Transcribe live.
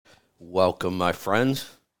Welcome, my friends.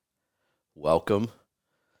 Welcome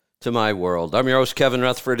to my world. I'm your host, Kevin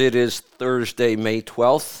Rutherford. It is Thursday, May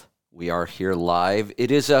 12th. We are here live. It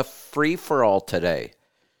is a free-for-all today.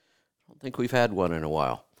 I don't think we've had one in a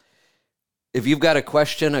while. If you've got a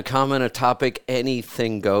question, a comment, a topic,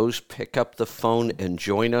 anything goes, pick up the phone and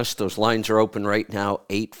join us. Those lines are open right now,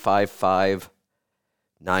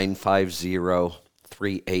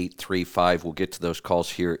 855-950-3835. We'll get to those calls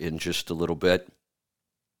here in just a little bit.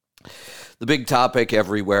 The big topic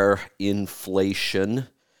everywhere, inflation.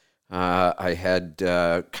 I had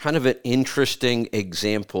kind of an interesting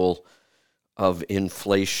example of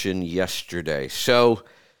inflation yesterday. So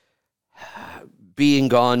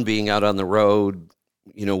being out on the road,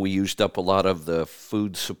 we used up a lot of the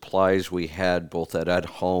food supplies we had both at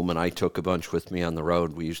home, and I took a bunch with me on the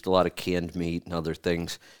road. We used a lot of canned meat and other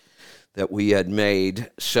things that we had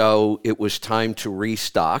made. So it was time to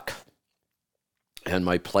restock. And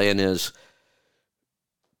my plan is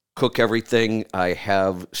cook everything I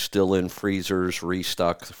have still in freezers,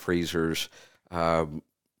 restock the freezers.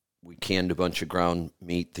 We canned a bunch of ground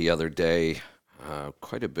meat the other day,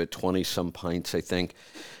 quite a bit, 20-some pints, I think.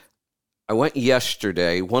 I went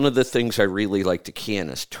yesterday. One of the things I really like to can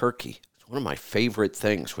is turkey. It's one of my favorite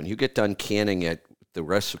things. When you get done canning it, the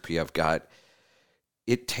recipe I've got,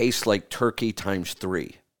 it tastes like turkey times 3.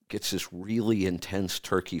 It gets this really intense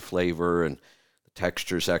turkey flavor, and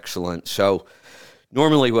texture's excellent. So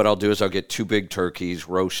normally what I'll do is I'll get 2 big turkeys,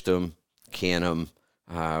 roast them, can them.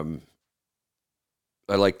 I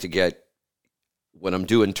like to get, when I'm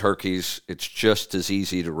doing turkeys, it's just as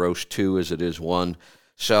easy to roast 2 as it is 1.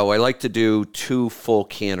 So I like to do 2 full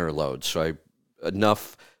canner loads. So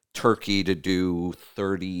enough turkey to do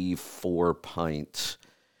 34 pints.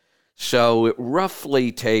 So it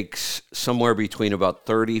roughly takes somewhere between about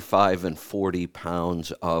 35 and 40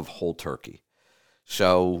 pounds of whole turkey.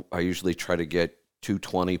 So I usually try to get 2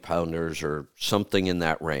 20-pounders or something in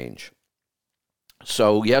that range.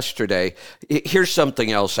 So yesterday, here's something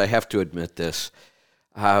else. I have to admit this.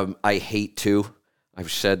 I hate to.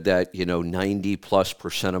 I've said that,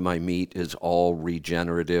 90+% of my meat is all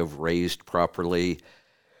regenerative, raised properly.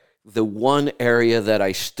 The one area that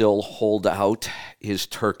I still hold out is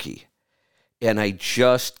turkey. And I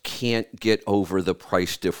just can't get over the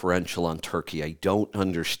price differential on turkey. I don't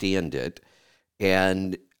understand it.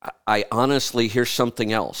 And I honestly, here's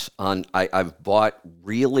something else. I've bought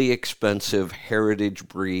really expensive heritage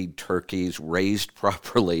breed turkeys raised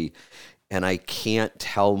properly, and I can't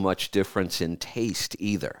tell much difference in taste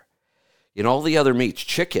either. In all the other meats,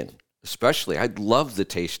 chicken especially, I love the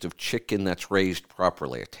taste of chicken that's raised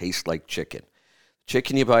properly. It tastes like chicken.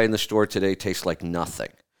 Chicken you buy in the store today tastes like nothing.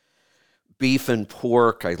 Beef and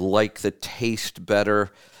pork, I like the taste better.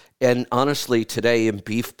 And honestly, today in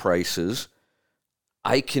beef prices,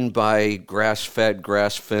 I can buy grass-fed,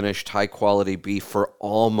 grass-finished, high-quality beef for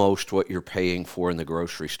almost what you're paying for in the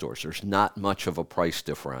grocery stores. There's not much of a price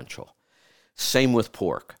differential. Same with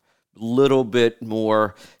pork. Little bit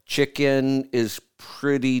more. Chicken is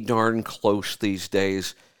pretty darn close these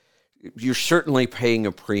days. You're certainly paying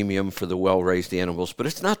a premium for the well-raised animals, but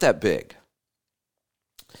it's not that big.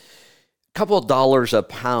 Couple of dollars a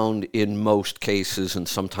pound in most cases, and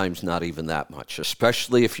sometimes not even that much.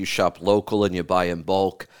 Especially if you shop local and you buy in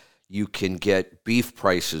bulk, you can get beef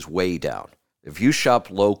prices way down. If you shop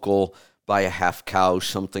local, buy a half cow,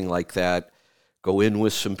 something like that, go in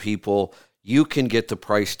with some people, you can get the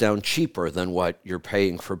price down cheaper than what you're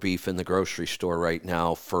paying for beef in the grocery store right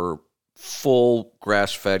now for full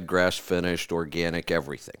grass-fed, grass-finished, organic,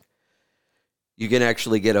 everything. You can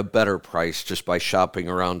actually get a better price just by shopping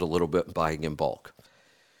around a little bit and buying in bulk.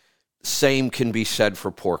 Same can be said for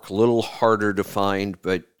pork. A little harder to find,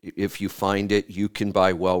 but if you find it, you can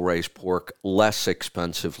buy well-raised pork less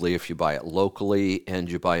expensively if you buy it locally and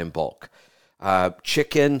you buy in bulk.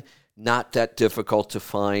 Chicken, not that difficult to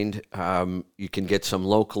find. You can get some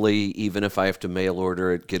locally, even if I have to mail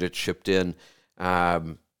order it, get it shipped in.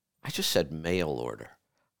 I just said mail order.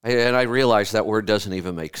 And I realize that word doesn't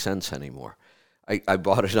even make sense anymore. I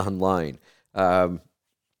bought it online. And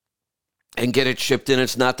get it shipped in.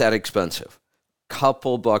 It's not that expensive.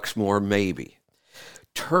 Couple bucks more, maybe.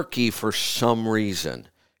 Turkey, for some reason,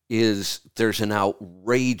 there's an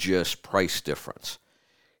outrageous price difference.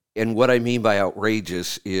 And what I mean by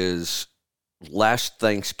outrageous is last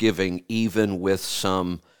Thanksgiving, even with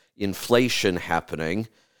some inflation happening,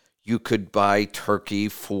 you could buy turkey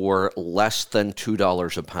for less than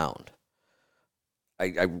 $2 a pound.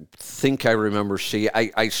 I think I remember seeing,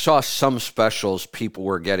 I saw some specials, people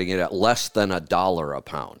were getting it at less than $1 a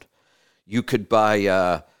pound. You could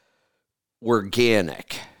buy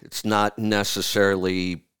organic. It's not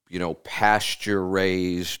necessarily, pasture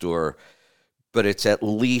raised but it's at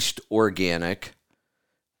least organic.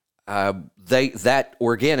 That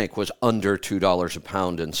organic was under $2 a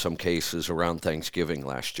pound in some cases around Thanksgiving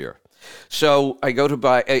last year. So I go to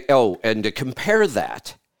buy, and to compare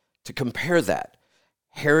that,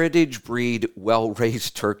 heritage breed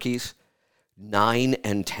well-raised turkeys, $9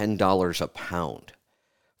 and $10 a pound,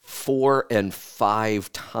 4 and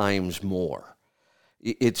 5 times more.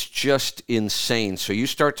 It's just insane. So you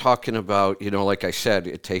start talking about, like I said,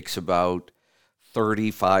 it takes about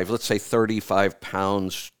 35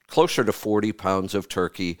 pounds, closer to 40 pounds of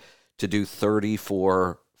turkey to do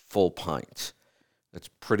 34 full pints. That's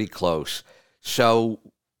pretty close. So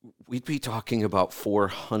we'd be talking about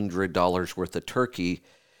 $400 worth of turkey.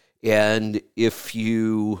 And if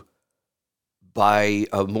you buy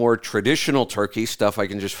a more traditional turkey, stuff I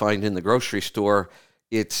can just find in the grocery store,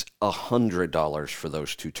 it's $100 for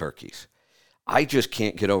those 2 turkeys. I just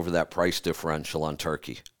can't get over that price differential on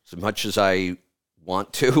turkey. As much as I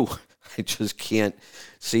want to, I just can't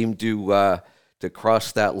seem to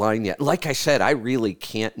cross that line yet. Like I said, I really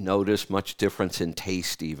can't notice much difference in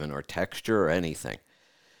taste even, or texture or anything.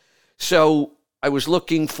 So I was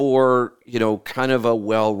looking for, kind of a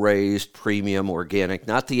well-raised premium organic,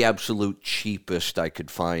 not the absolute cheapest I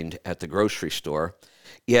could find at the grocery store.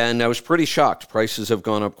 And I was pretty shocked. Prices have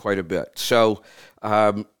gone up quite a bit. So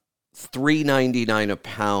 $3.99 a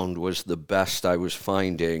pound was the best I was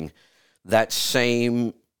finding. That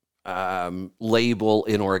same label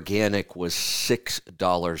in organic was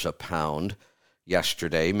 $6 a pound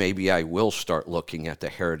yesterday. Maybe I will start looking at the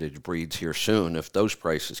heritage breeds here soon if those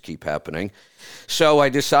prices keep happening. So I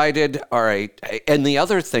decided, all right. And the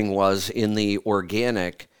other thing was, in the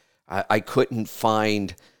organic, I couldn't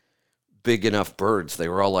find big enough birds. They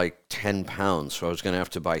were all like 10 pounds. So I was going to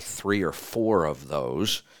have to buy 3 or 4 of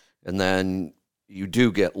those. And then you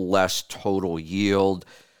do get less total yield.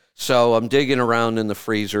 So I'm digging around in the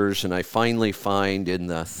freezers, and I finally find in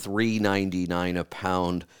the $3.99 a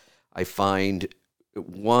pound, I find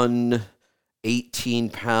 1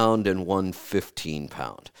 18-pound and 1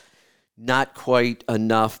 15-pound. Not quite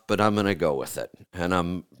enough, but I'm going to go with it, and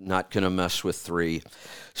I'm not going to mess with 3.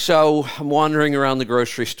 So I'm wandering around the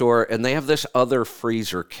grocery store, and they have this other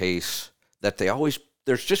freezer case that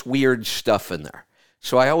there's just weird stuff in there.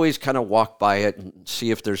 So I always kind of walk by it and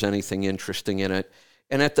see if there's anything interesting in it.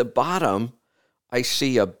 And at the bottom, I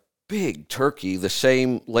see a big turkey, the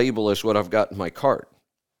same label as what I've got in my cart.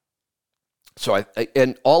 So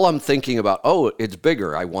and all I'm thinking about, it's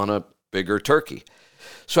bigger. I want a bigger turkey.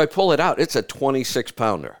 So I pull it out. It's a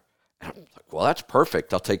 26-pounder. And I'm like, well, that's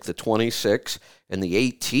perfect. I'll take the 26 and the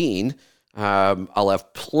 18. I'll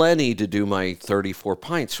have plenty to do my 34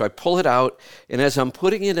 pints. So I pull it out, and as I'm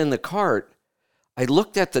putting it in the cart, I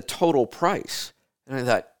looked at the total price, and I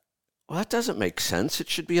thought, well, that doesn't make sense. It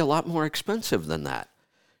should be a lot more expensive than that.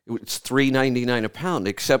 It's $3.99 a pound,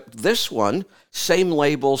 except this one, same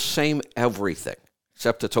label, same everything,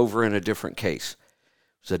 except it's over in a different case.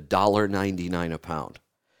 It's $1.99 a pound.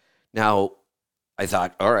 Now, I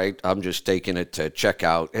thought, all right, I'm just taking it to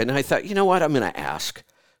checkout. And I thought, you know what, I'm going to ask.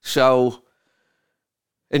 So,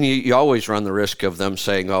 and you always run the risk of them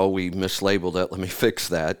saying, we mislabeled it, let me fix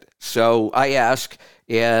that. So I ask,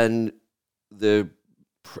 and the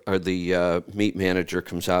meat manager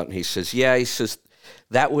comes out and he says,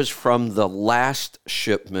 that was from the last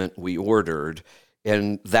shipment we ordered,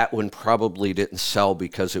 and that one probably didn't sell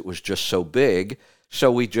because it was just so big.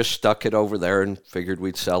 So we just stuck it over there and figured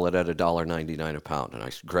we'd sell it at $1.99 a pound. And I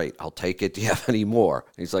said, great, I'll take it. Do you have any more?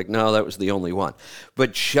 And he's like, no, that was the only one.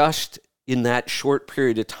 But just in that short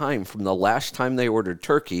period of time, from the last time they ordered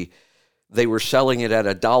turkey, they were selling it at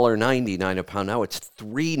 $1.99 a pound. Now it's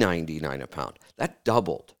 $3.99 a pound. That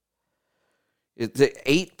doubled. The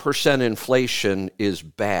 8% inflation is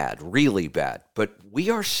bad, really bad. But we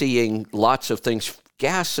are seeing lots of things.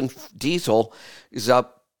 Gas and diesel is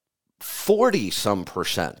up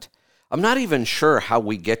 40-some%. I'm not even sure how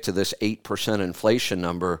we get to this 8% inflation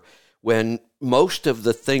number when most of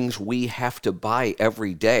the things we have to buy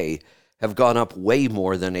every day have gone up way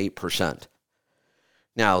more than 8%.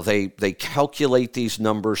 Now, they calculate these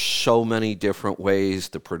numbers so many different ways.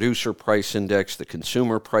 The producer price index, the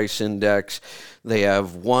consumer price index. They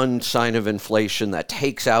have one sign of inflation that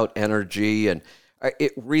takes out energy, and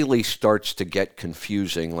it really starts to get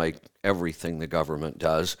confusing, like everything the government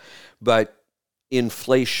does. But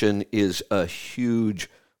inflation is a huge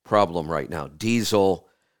problem right now. Diesel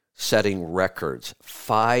setting records.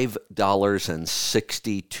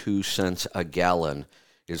 $5.62 a gallon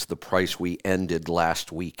is the price we ended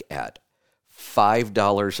last week at.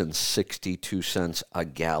 $5.62 a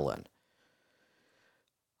gallon.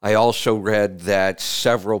 I also read that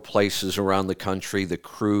several places around the country, the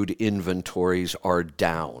crude inventories are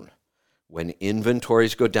down. When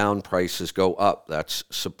inventories go down, prices go up. That's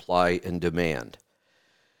supply and demand.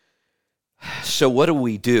 So what do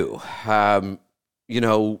we do? The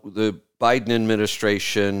Biden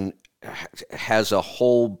administration has a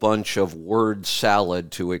whole bunch of word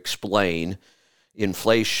salad to explain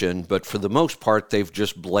inflation, but for the most part, they've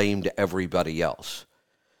just blamed everybody else.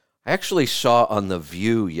 I actually saw on The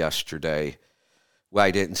View yesterday, well,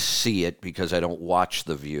 I didn't see it because I don't watch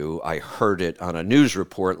The View. I heard it on a news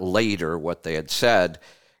report later, what they had said,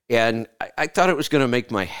 and I thought it was going to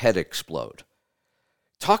make my head explode.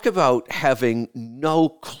 Talk about having no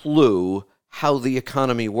clue how the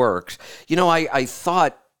economy works. I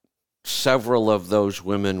thought several of those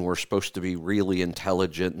women were supposed to be really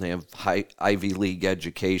intelligent and they have high Ivy League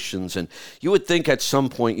educations. And you would think at some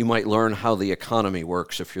point you might learn how the economy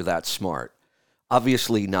works if you're that smart.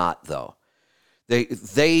 Obviously not, though.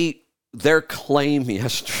 Their claim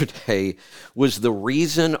yesterday was the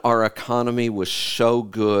reason our economy was so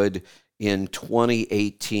good in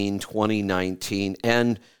 2018, 2019,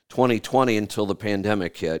 and 2020 until the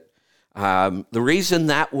pandemic hit. The reason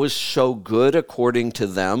that was so good, according to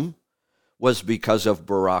them, was because of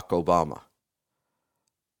Barack Obama.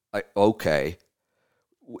 Okay.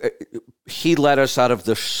 He led us out of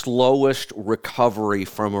the slowest recovery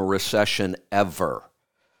from a recession ever.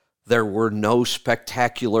 There were no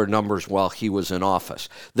spectacular numbers while he was in office.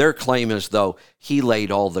 Their claim is, though, he laid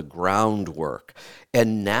all the groundwork.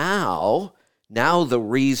 And now the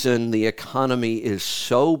reason the economy is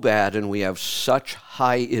so bad and we have such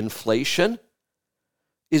high inflation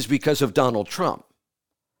is because of Donald Trump.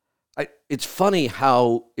 It's funny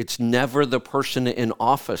how it's never the person in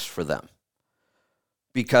office for them.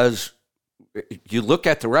 Because you look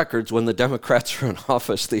at the records, when the Democrats are in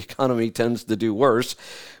office, the economy tends to do worse.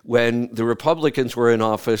 When the Republicans were in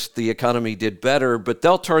office, the economy did better, but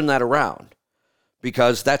they'll turn that around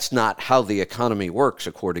because that's not how the economy works,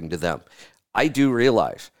 according to them. I do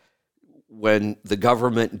realize when the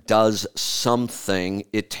government does something,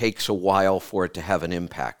 it takes a while for it to have an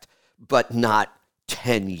impact, but not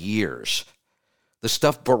 10 years. The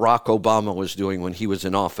stuff Barack Obama was doing when he was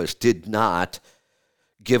in office did not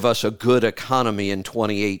give us a good economy in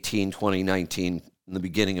 2018, 2019, in the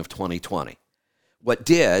beginning of 2020. What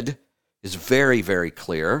did is very, very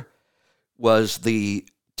clear was the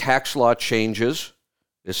tax law changes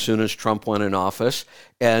as soon as Trump went in office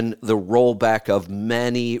and the rollback of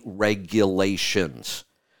many regulations.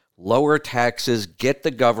 Lower taxes, get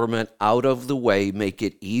the government out of the way, make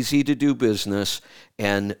it easy to do business,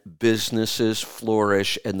 and businesses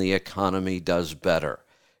flourish and the economy does better.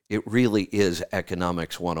 It really is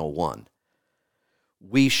economics 101.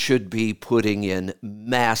 We should be putting in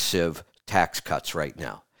massive tax cuts right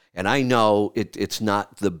now. And I know it's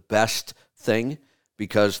not the best thing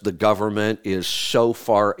because the government is so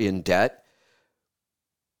far in debt,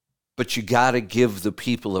 but you got to give the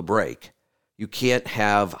people a break. You can't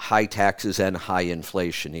have high taxes and high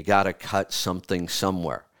inflation. You got to cut something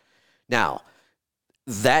somewhere. Now,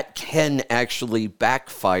 that can actually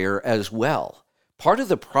backfire as well. Part of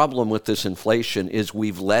the problem with this inflation is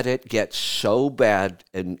we've let it get so bad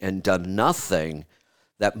and done nothing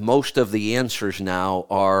that most of the answers now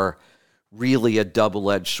are really a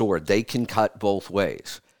double-edged sword. They can cut both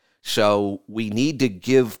ways. So we need to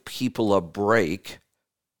give people a break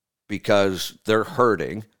because they're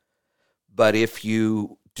hurting. But if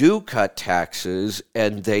you do cut taxes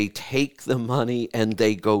and they take the money and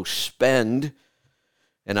they go spend,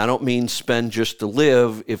 and I don't mean spend just to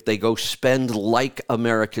live, if they go spend like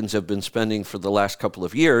Americans have been spending for the last couple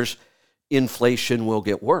of years, inflation will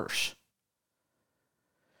get worse.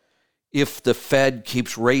 If the Fed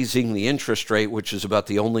keeps raising the interest rate, which is about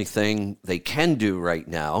the only thing they can do right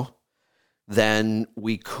now, then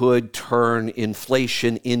we could turn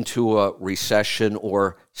inflation into a recession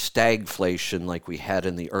or stagflation like we had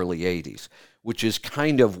in the early 80s, which is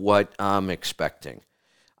kind of what I'm expecting.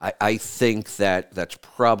 I think that that's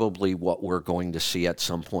probably what we're going to see at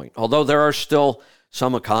some point. Although there are still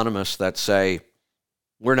some economists that say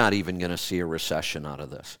we're not even going to see a recession out of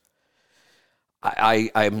this.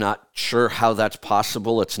 I'm not sure how that's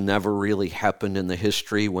possible. It's never really happened in the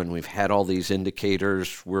history when we've had all these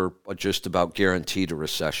indicators. We're just about guaranteed a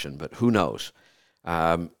recession, but who knows?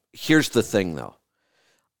 Here's the thing, though.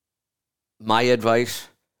 My advice,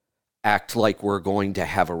 act like we're going to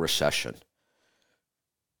have a recession.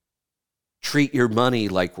 Treat your money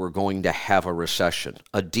like we're going to have a recession,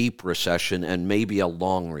 a deep recession, and maybe a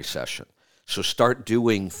long recession. So start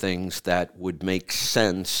doing things that would make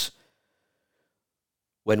sense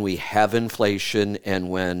when we have inflation and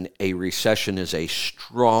when a recession is a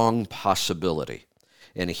strong possibility.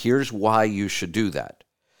 And here's why you should do that.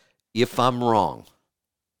 If I'm wrong,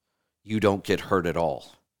 you don't get hurt at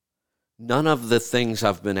all. None of the things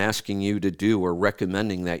I've been asking you to do or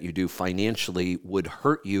recommending that you do financially would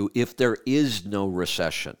hurt you if there is no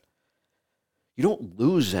recession. You don't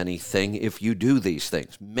lose anything if you do these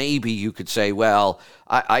things. Maybe you could say, well,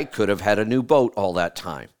 I could have had a new boat all that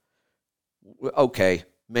time. Okay,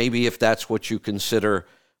 maybe if that's what you consider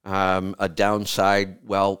a downside,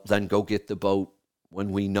 well, then go get the boat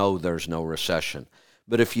when we know there's no recession.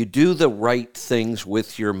 But if you do the right things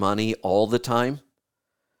with your money all the time,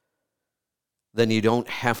 then you don't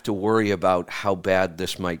have to worry about how bad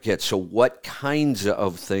this might get. So what kinds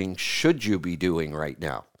of things should you be doing right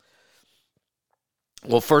now?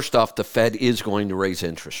 Well, first off, the Fed is going to raise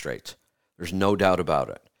interest rates. There's no doubt about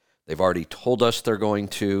it. They've already told us they're going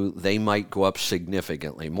to. They might go up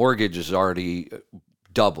significantly. Mortgage has already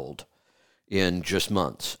doubled in just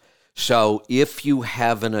months. So if you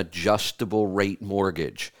have an adjustable rate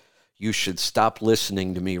mortgage, you should stop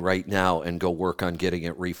listening to me right now and go work on getting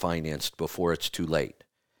it refinanced before it's too late.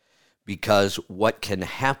 Because what can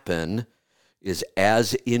happen is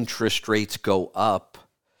as interest rates go up,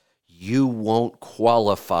 you won't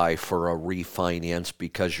qualify for a refinance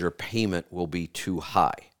because your payment will be too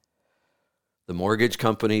high. The mortgage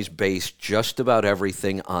companies base just about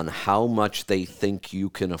everything on how much they think you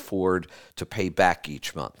can afford to pay back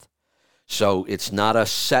each month. So it's not a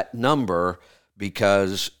set number,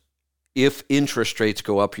 because if interest rates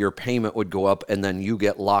go up, your payment would go up, and then you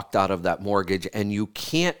get locked out of that mortgage and you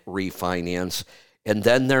can't refinance, and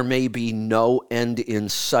then there may be no end in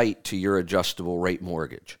sight to your adjustable rate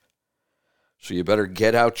mortgage. So you better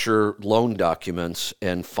get out your loan documents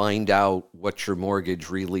and find out what your mortgage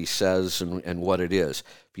really says and what it is.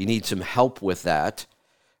 If you need some help with that,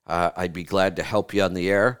 I'd be glad to help you on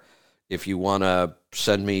the air. If you want to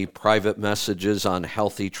send me private messages on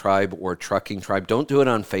Healthy Tribe or Trucking Tribe, don't do it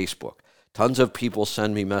on Facebook. Tons of people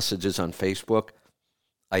send me messages on Facebook.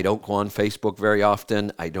 I don't go on Facebook very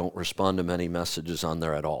often. I don't respond to many messages on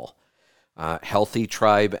there at all. Healthy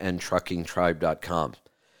Tribe and TruckingTribe.com.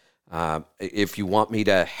 If you want me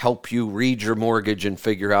to help you read your mortgage and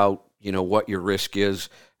figure out, what your risk is,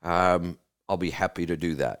 I'll be happy to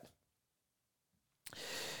do that.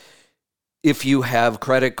 If you have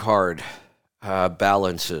credit card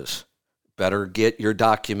balances, better get your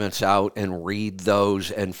documents out and read those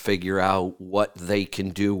and figure out what they can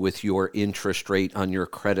do with your interest rate on your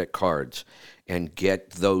credit cards and get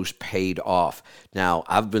those paid off. Now,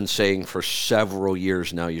 I've been saying for several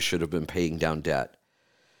years now you should have been paying down debt.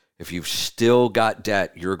 If you've still got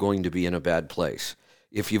debt, you're going to be in a bad place.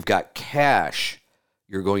 If you've got cash,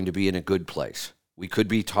 you're going to be in a good place. We could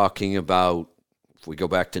be talking about, if we go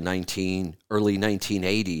back to early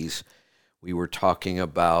 1980s, we were talking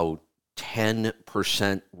about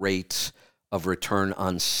 10% rates of return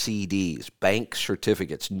on CDs, bank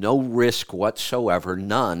certificates, no risk whatsoever,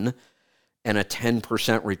 none, and a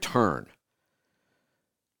 10% return.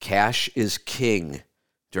 Cash is king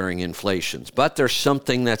during inflations, but there's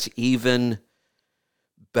something that's even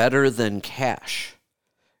better than cash,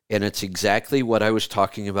 and it's exactly what I was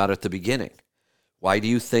talking about at the beginning. Why do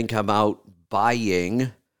you think I'm out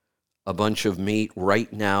buying a bunch of meat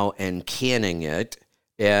right now and canning it,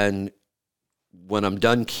 and when I'm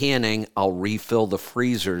done canning, I'll refill the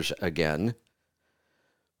freezers again?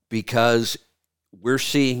 Because we're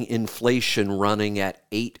seeing inflation running at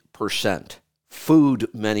 8%. Food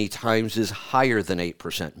many times is higher than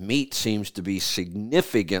 8%. Meat seems to be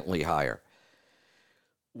significantly higher.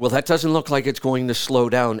 Well, that doesn't look like it's going to slow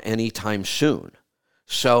down anytime soon.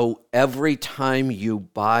 So every time you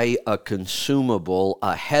buy a consumable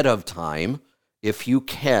ahead of time, if you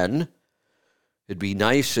can, it'd be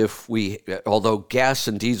nice if although gas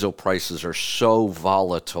and diesel prices are so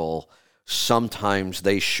volatile, sometimes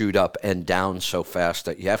they shoot up and down so fast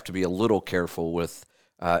that you have to be a little careful with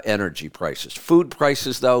energy prices. Food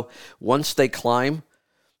prices, though, once they climb,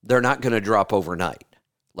 they're not going to drop overnight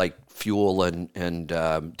like fuel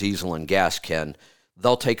and diesel and gas can.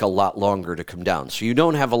 They'll take a lot longer to come down. So you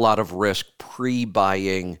don't have a lot of risk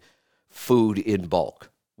pre-buying food in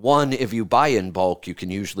bulk. One, if you buy in bulk, you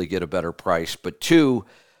can usually get a better price. But two,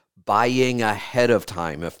 buying ahead of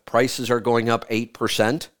time. If prices are going up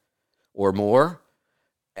 8% or more,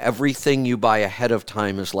 everything you buy ahead of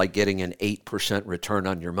time is like getting an 8% return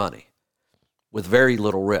on your money with very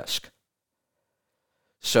little risk.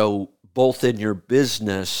 So both in your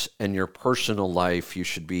business and your personal life, you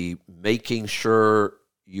should be making sure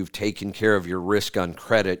you've taken care of your risk on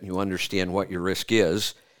credit and you understand what your risk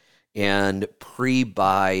is. and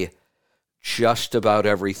pre-buy just about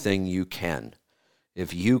everything you can.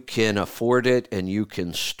 If you can afford it and you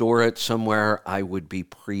can store it somewhere, I would be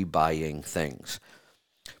pre-buying things.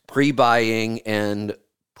 Pre-buying and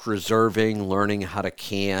preserving, learning how to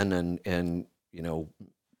can and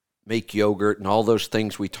make yogurt and all those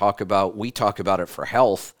things we talk about it for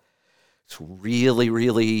health. It's really,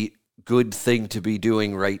 really good thing to be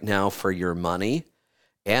doing right now for your money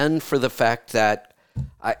and for the fact that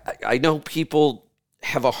I know people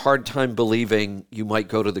have a hard time believing you might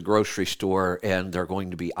go to the grocery store and they're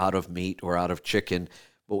going to be out of meat or out of chicken,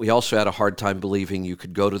 but we also had a hard time believing you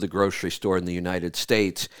could go to the grocery store in the United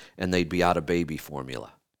States and they'd be out of baby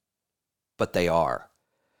formula. But they are,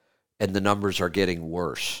 and the numbers are getting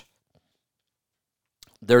worse.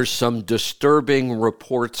 There's some disturbing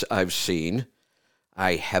reports I've seen.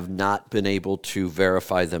 I have not been able to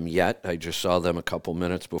verify them yet. I just saw them a couple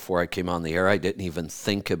minutes before I came on the air. I didn't even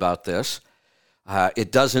think about this.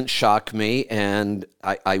 It doesn't shock me, and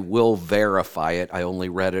I will verify it. I only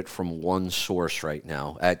read it from one source right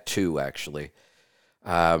now, at two actually.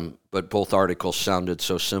 But both articles sounded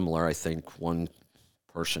so similar, I think one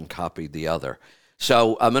person copied the other.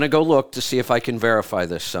 So I'm going to go look to see if I can verify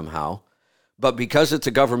this somehow. But because it's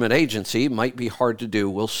a government agency, it might be hard to do.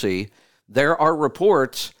 We'll see. There are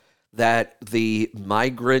reports that the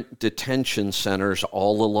migrant detention centers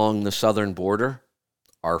all along the southern border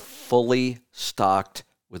are fully stocked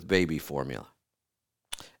with baby formula,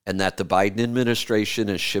 and that the Biden administration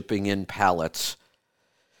is shipping in pallets.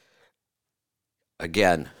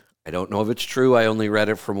 Again, I don't know if it's true. I only read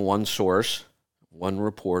it from one source, one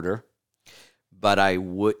reporter, but I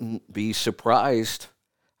wouldn't be surprised.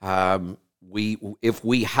 If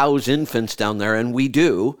we house infants down there, and we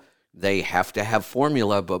do, they have to have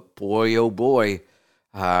formula, but boy, oh boy,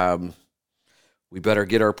 we better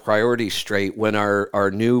get our priorities straight. When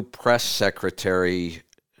our new press secretary,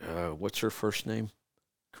 what's her first name?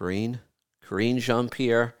 Karine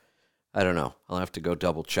Jean-Pierre? I don't know. I'll have to go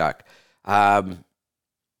double check.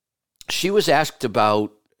 She was asked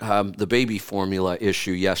about the baby formula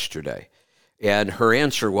issue yesterday, and her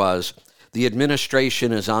answer was, the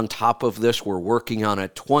administration is on top of this. We're working on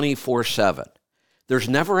it 24/7. There's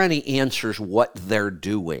never any answers what they're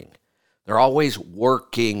doing. They're always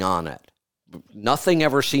working on it. Nothing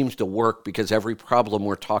ever seems to work because every problem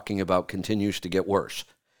we're talking about continues to get worse.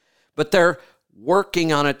 But they're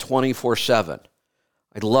working on it 24/7.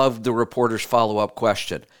 I loved the reporter's follow-up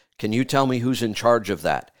question. Can you tell me who's in charge of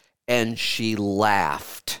that? And she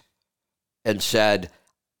laughed and said,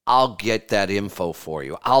 I'll get that info for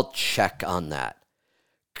you. I'll check on that.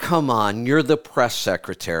 Come on, you're the press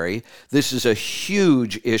secretary. This is a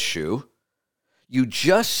huge issue. You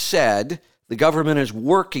just said the government is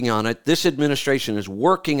working on it. This administration is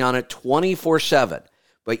working on it 24/7.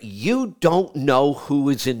 But you don't know who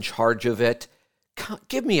is in charge of it?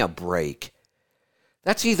 Give me a break.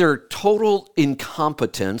 That's either total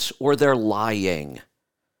incompetence or they're lying.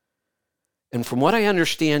 And from what I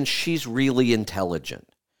understand, she's really intelligent.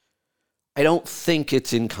 I don't think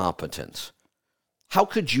it's incompetence. How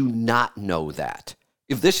could you not know that?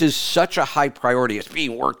 If this is such a high priority, it's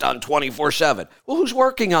being worked on 24/7. Well, who's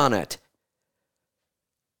working on it?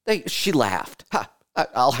 She laughed.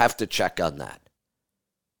 I'll have to check on that.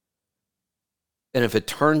 And if it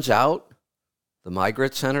turns out the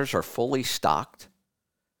migrant centers are fully stocked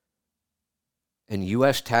and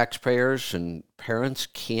U.S. taxpayers and parents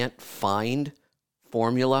can't find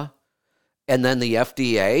formula, and then the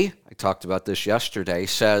FDA, I talked about this yesterday,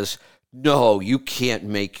 says, no, you can't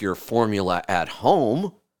make your formula at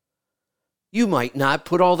home. You might not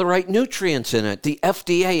put all the right nutrients in it. The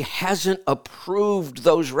FDA hasn't approved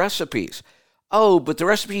those recipes. Oh, but the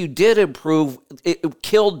recipe you did approve, it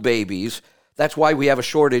killed babies. That's why we have a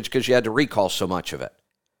shortage, because you had to recall so much of it.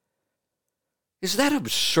 Is that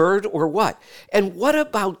absurd or what? And what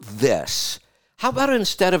about this? How about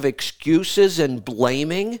instead of excuses and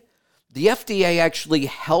blaming, the FDA actually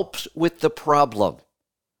helps with the problem?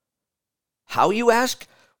 How, you ask?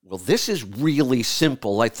 Well, this is really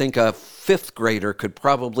simple. I think a fifth grader could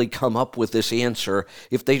probably come up with this answer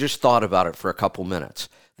if they just thought about it for a couple minutes.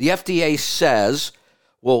 The FDA says,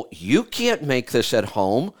 well, you can't make this at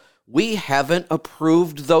home. We haven't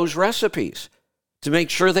approved those recipes to make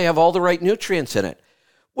sure they have all the right nutrients in it.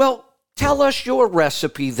 Well, tell us your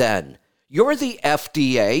recipe then. You're the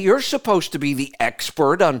FDA. You're supposed to be the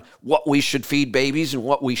expert on what we should feed babies and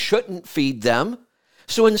what we shouldn't feed them.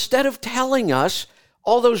 So instead of telling us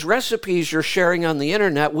all those recipes you're sharing on the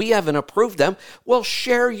internet, we haven't approved them, well,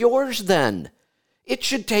 share yours then. It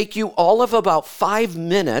should take you all of about 5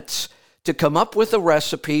 minutes to come up with a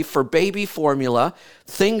recipe for baby formula,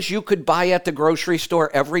 things you could buy at the grocery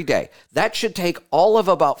store every day. That should take all of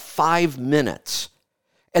about 5 minutes.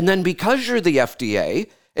 And then because you're the FDA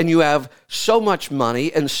and you have so much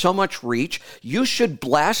money and so much reach, you should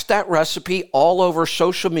blast that recipe all over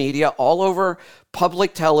social media, all over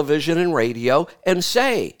public television and radio, and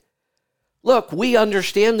say, look, we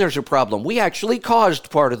understand there's a problem. We actually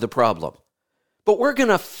caused part of the problem, but we're going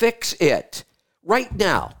to fix it right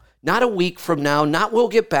now. Not a week from now, not we'll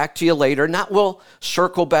get back to you later, not we'll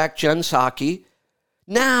circle back Jen Psaki.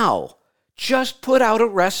 Now, just put out a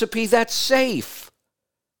recipe that's safe.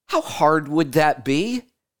 How hard would that be?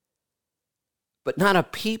 But not a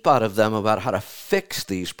peep out of them about how to fix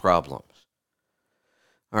these problems.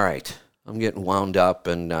 All right, I'm getting wound up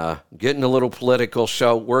and getting a little political,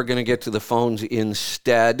 so we're going to get to the phones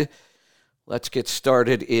instead. Let's get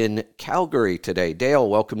started in Calgary today. Dale,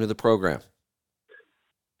 welcome to the program.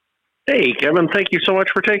 Hey, Kevin, thank you so much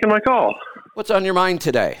for taking my call. What's on your mind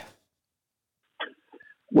today?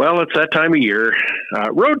 Well, it's that time of year.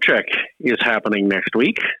 Road check is happening next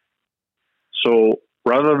week. So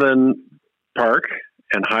rather than park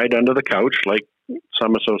and hide under the couch like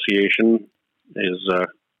some association is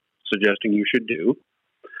suggesting you should do,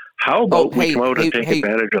 how about we come out and take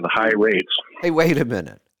advantage of the high rates? Hey, wait a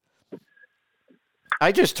minute.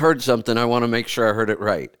 I just heard something. I want to make sure I heard it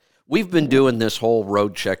right. We've been doing this whole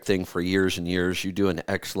road check thing for years and years. You do an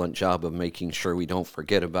excellent job of making sure we don't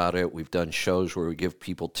forget about it. We've done shows where we give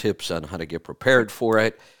people tips on how to get prepared for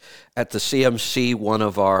it. At the CMC, one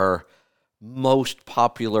of our most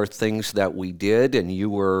popular things that we did, and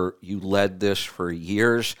you led this for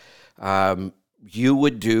years, you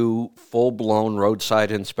would do full-blown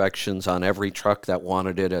roadside inspections on every truck that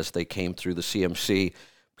wanted it as they came through the CMC.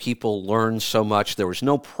 People learned so much. There was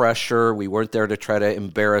no pressure. We weren't there to try to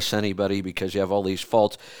embarrass anybody because you have all these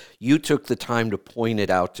faults. You took the time to point it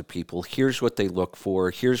out to people. Here's what they look for.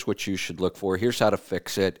 Here's what you should look for. Here's how to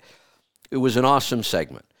fix it. It was an awesome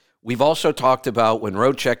segment. We've also talked about when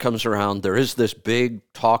road check comes around, there is this big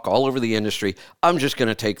talk all over the industry. I'm just going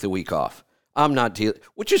to take the week off. I'm not dealing,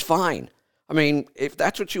 which is fine. I mean, if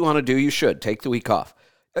that's what you want to do, you should take the week off.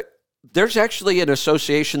 There's actually an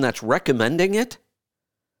association that's recommending it.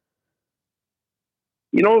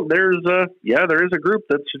 You know, there is a group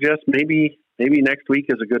that suggests maybe next week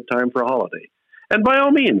is a good time for a holiday. And by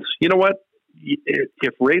all means, you know what?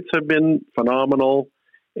 If rates have been phenomenal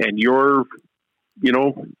and you're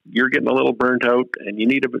getting a little burnt out and you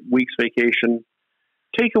need a week's vacation,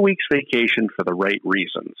 take a week's vacation for the right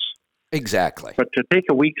reasons. Exactly. But to take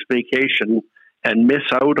a week's vacation and miss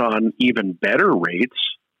out on even better rates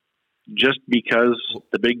just because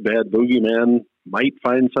the big bad boogeyman might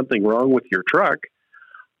find something wrong with your truck,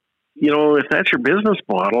 you know, if that's your business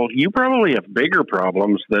model, you probably have bigger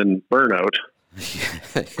problems than burnout.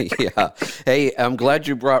 Yeah. Hey, I'm glad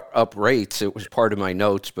you brought up rates. It was part of my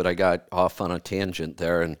notes, but I got off on a tangent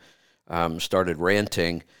there and started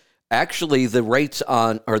ranting. Actually,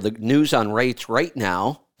 the news on rates right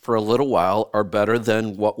now for a little while are better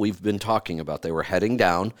than what we've been talking about. They were heading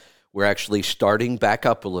down. We're actually starting back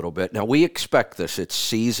up a little bit. Now, we expect this. It's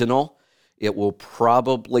seasonal. It will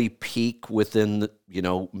probably peak within,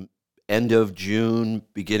 end of June,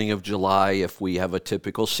 beginning of July, if we have a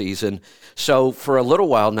typical season. So for a little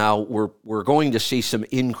while now, we're going to see some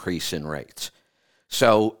increase in rates.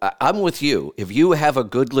 So I'm with you. If you have a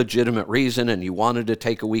good, legitimate reason and you wanted to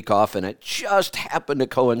take a week off and it just happened to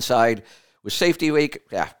coincide with Safety Week,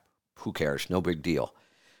 who cares? No big deal.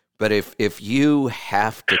 But if you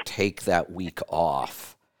have to take that week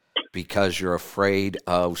off because you're afraid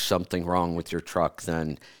of something wrong with your truck,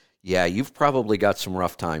 then yeah, you've probably got some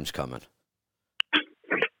rough times coming.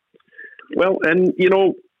 Well, and,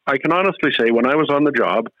 I can honestly say when I was on the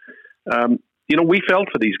job, we felt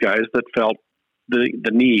for these guys that felt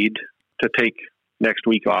the need to take next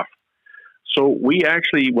week off. So we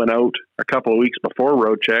actually went out a couple of weeks before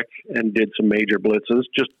road check and did some major blitzes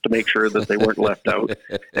just to make sure that they weren't left out.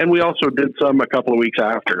 And we also did some a couple of weeks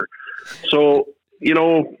after. So,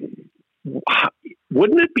 wouldn't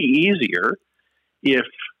it be easier if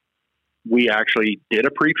we actually did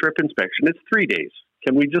a pre-trip inspection? It's 3 days.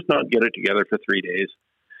 Can we just not get it together for 3 days?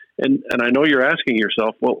 And I know you're asking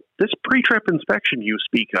yourself, well, this pre-trip inspection you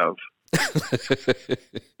speak of,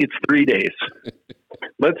 it's 3 days.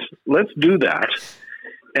 Let's do that.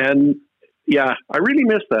 And yeah, I really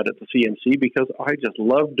miss that at the CMC because I just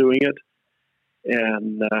love doing it.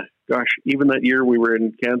 And even that year we were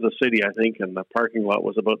in Kansas City, I think, and the parking lot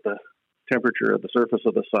was about the temperature of the surface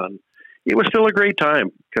of the sun. It was still a great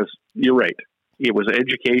time because you're right. It was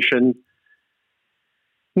education.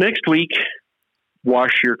 Next week,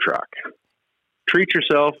 wash your truck. Treat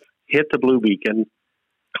yourself, hit the blue beacon,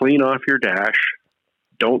 clean off your dash.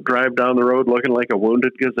 Don't drive down the road looking like a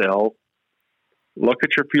wounded gazelle. Look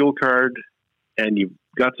at your fuel card, and you've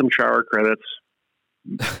got some shower credits.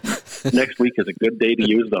 Next week is a good day to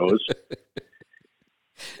use those.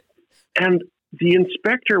 And the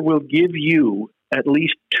inspector will give you at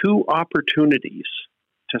least 2 opportunities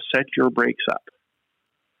to set your brakes up.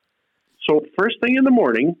 So first thing in the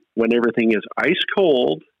morning, when everything is ice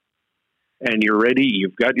cold and you're ready,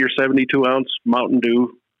 you've got your 72-ounce Mountain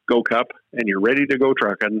Dew Go Cup and you're ready to go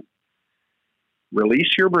trucking, release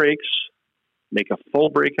your brakes, make a full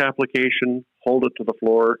brake application, hold it to the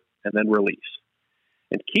floor, and then release.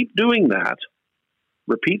 And keep doing that.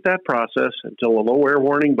 Repeat that process until a low air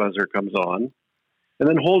warning buzzer comes on, and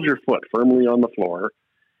then hold your foot firmly on the floor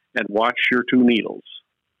and watch your 2 needles.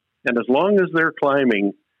 And as long as they're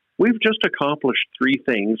climbing, we've just accomplished 3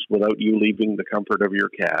 things without you leaving the comfort of your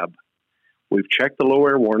cab. We've checked the low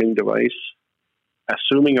air warning device,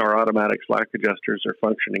 assuming our automatic slack adjusters are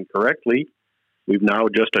functioning correctly. We've now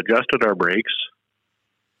just adjusted our brakes,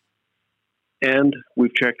 and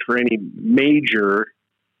we've checked for any major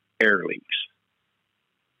air leaks.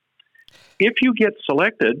 If you get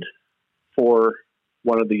selected for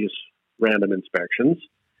one of these random inspections,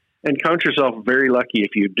 and count yourself very lucky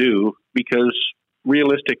if you do, because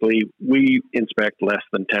realistically, we inspect less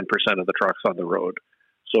than 10% of the trucks on the road.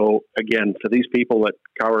 So again, for these people that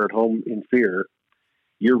cower at home in fear,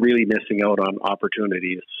 you're really missing out on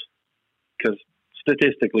opportunities, because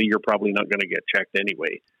statistically, you're probably not going to get checked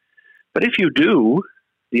anyway. But if you do,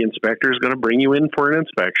 the inspector is going to bring you in for an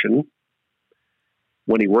inspection.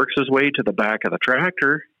 When he works his way to the back of the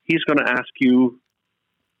tractor, he's going to ask you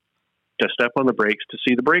to step on the brakes to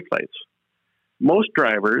see the brake lights. Most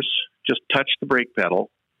drivers just touch the brake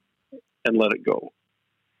pedal and let it go.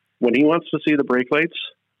 When he wants to see the brake lights,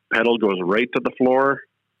 pedal goes right to the floor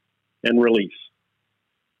and release.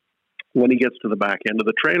 When he gets to the back end of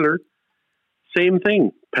the trailer, same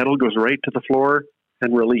thing. Pedal goes right to the floor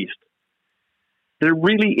and released. There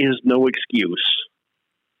really is no excuse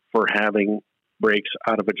for having brakes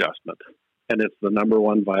out of adjustment, and it's the number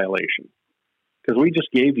 1 violation, because we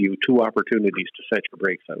just gave you 2 opportunities to set your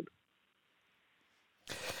brakes out.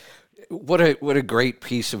 What a great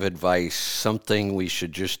piece of advice, something we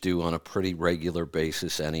should just do on a pretty regular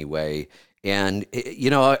basis anyway. And,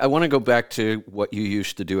 I want to go back to what you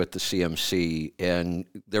used to do at the CMC, and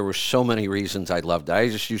there were so many reasons I loved it. I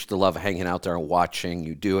just used to love hanging out there and watching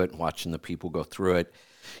you do it and watching the people go through it.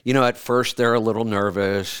 At first they're a little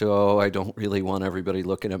nervous. Oh, I don't really want everybody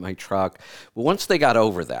looking at my truck. But once they got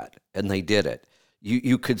over that and they did it,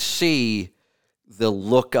 you could see the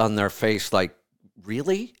look on their face like,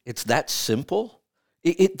 really? It's that simple?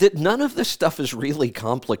 None of this stuff is really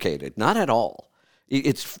complicated. Not at all.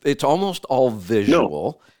 It's almost all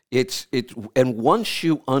visual. No. And once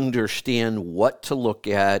you understand what to look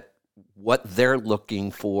at, what they're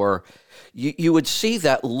looking for, you would see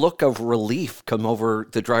that look of relief come over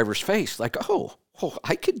the driver's face. Like, oh,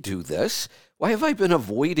 I could do this. Why have I been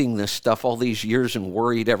avoiding this stuff all these years and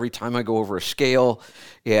worried every time I go over a scale?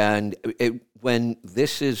 And when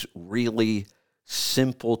this is really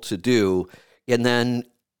simple to do, and then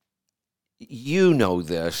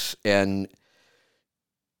this, and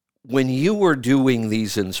when you were doing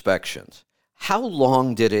these inspections, how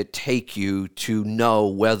long did it take you to know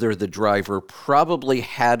whether the driver probably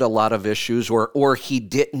had a lot of issues or he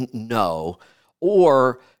didn't know,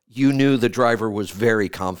 or you knew the driver was very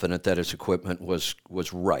confident that his equipment was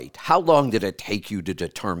right? How long did it take you to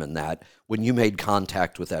determine that when you made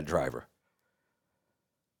contact with that driver?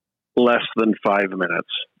 Less than 5 minutes.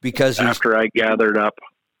 Because after I gathered up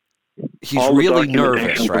he's really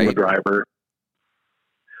nervous, right? From the driver.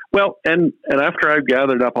 Well, and after I've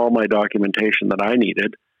gathered up all my documentation that I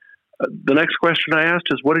needed, the next question I asked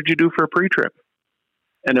is, what did you do for a pre-trip?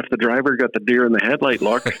 And if the driver got the deer in the headlight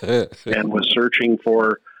look and was searching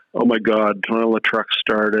for, oh my God, well, the truck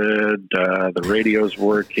started, the radio's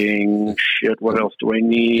working, shit, what else do I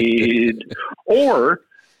need? Or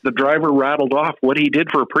the driver rattled off what he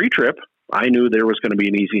did for a pre-trip, I knew there was going to be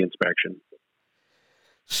an easy inspection.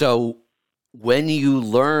 So when you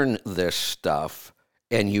learn this stuff,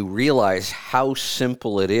 and you realize how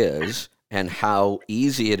simple it is and how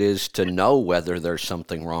easy it is to know whether there's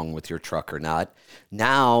something wrong with your truck or not,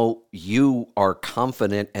 now you are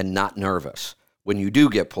confident and not nervous when you do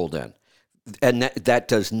get pulled in. And that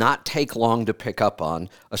does not take long to pick up on,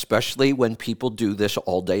 especially when people do this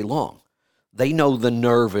all day long. They know the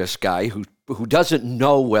nervous guy who doesn't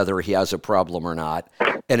know whether he has a problem or not.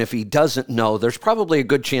 And if he doesn't know, there's probably a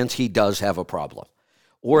good chance he does have a problem.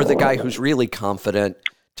 or the guy who's really confident,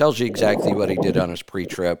 tells you exactly what he did on his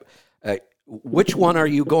pre-trip. Which one are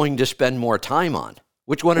you going to spend more time on?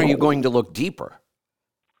 Which one are you going to look deeper?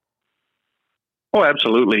 Oh,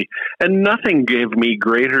 absolutely. And nothing gave me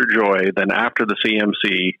greater joy than after the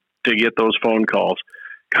CMC to get those phone calls.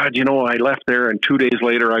 God, I left there and 2 days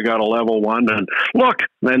later I got a level 1 and look,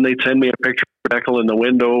 then they'd send me a picture of the decal in the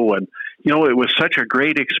window. And, it was such a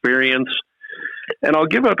great experience. And I'll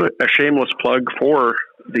give up a shameless plug for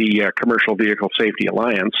the Commercial Vehicle Safety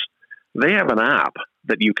Alliance. They have an app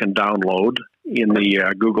that you can download in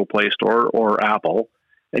the Google Play Store or Apple,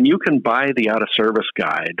 and you can buy the out of service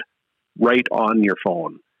guide right on your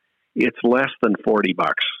phone. It's less than $40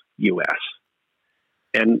 US.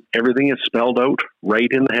 And everything is spelled out right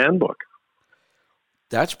in the handbook.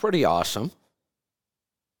 That's pretty awesome.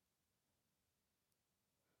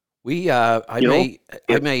 I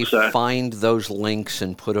may find those links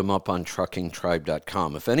and put them up on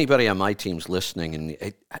truckingtribe.com. If anybody on my team's listening,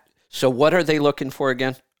 so what are they looking for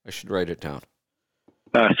again? I should write it down.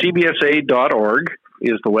 CBSA.org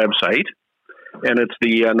is the website, and it's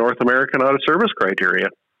the North American Out of Service criteria.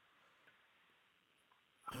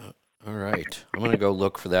 All right. I'm going to go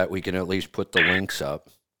look for that. We can at least put the links up,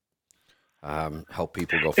 help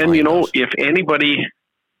people go find those. If anybody,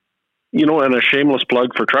 and a shameless plug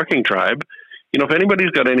for Trucking Tribe, if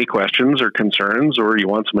anybody's got any questions or concerns or you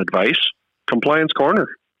want some advice, Compliance Corner,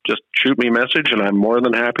 just shoot me a message and I'm more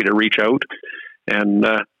than happy to reach out and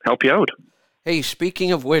help you out. Hey,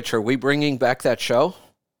 speaking of which, are we bringing back that show?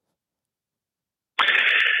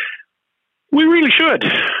 We really should.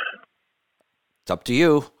 It's up to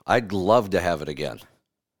you. I'd love to have it again.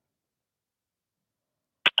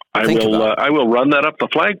 I will run that up the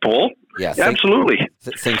flagpole. Yeah, absolutely.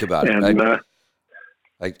 Think about it. And,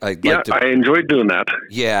 I enjoyed doing that.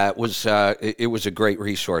 Yeah, it was a great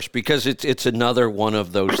resource because it's another one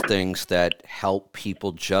of those things that help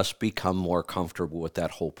people just become more comfortable with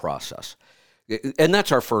that whole process. And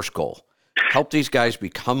that's our first goal. Help these guys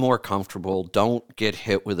become more comfortable. Don't get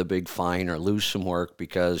hit with a big fine or lose some work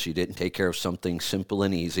because you didn't take care of something simple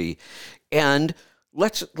and easy. And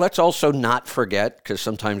let's also not forget, because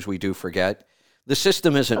sometimes we do forget, the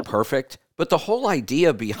system isn't perfect, but the whole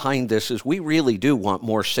idea behind this is we really do want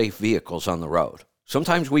more safe vehicles on the road.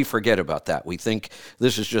 Sometimes we forget about that. We think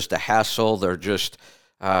this is just a hassle. They're just,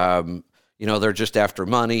 they're just after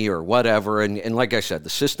money or whatever. And like I said, the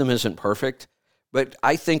system isn't perfect, but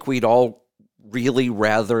I think we'd all really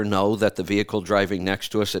rather know that the vehicle driving next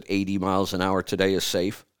to us at 80 miles an hour today is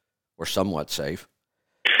safe or somewhat safe.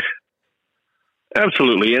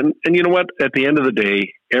 Absolutely. And you know what? At the end of the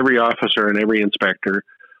day, every officer and every inspector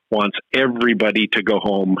wants everybody to go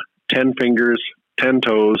home 10 fingers, 10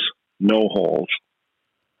 toes, no holes.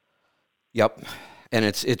 Yep. And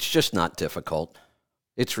it's just not difficult.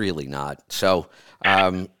 It's really not. So,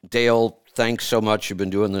 Dale, thanks so much. You've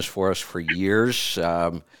been doing this for us for years.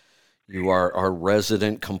 You are our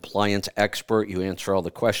resident compliance expert. You answer all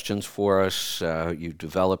the questions for us. You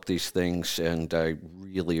develop these things, and I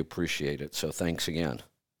really appreciate it. So thanks again.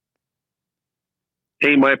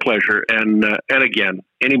 Hey, my pleasure. And again,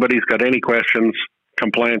 anybody's got any questions,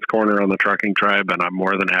 Compliance Corner on the Trucking Tribe, and I'm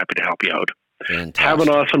more than happy to help you out. Fantastic. Have an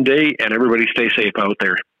awesome day, and everybody stay safe out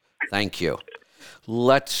there. Thank you.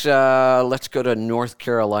 Let's go to North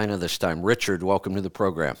Carolina this time. Richard, welcome to the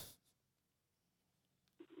program.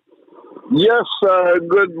 Yes,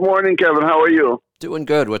 good morning, Kevin. How are you? Doing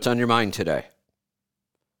good. What's on your mind today?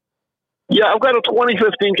 Yeah, I've got a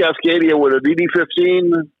 2015 Cascadia with a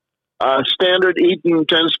DD15, standard 18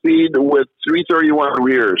 10-speed with 331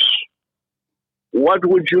 rears. What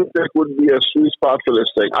would you think would be a sweet spot for this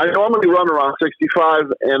thing? I normally run around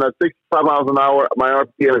 65, and at 65 miles an hour, my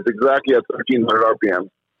RPM is exactly at 1,300 RPM.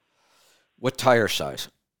 What tire size?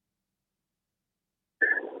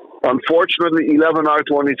 Unfortunately, 11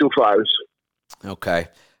 R22.5s. Okay.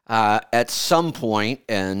 At some point,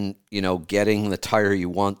 and getting the tire you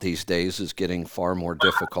want these days is getting far more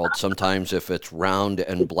difficult. Sometimes if it's round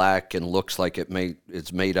and black and looks like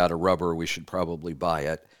it's made out of rubber, we should probably buy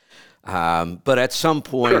it. But at some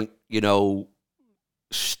point,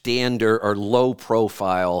 standard or low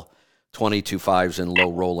profile 22.5s and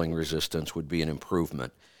low rolling resistance would be an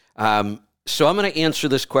improvement. So I'm going to answer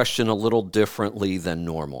this question a little differently than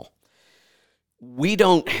normal. We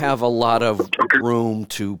don't have a lot of room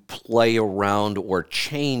to play around or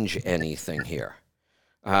change anything here.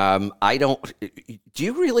 Do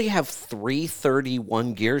you really have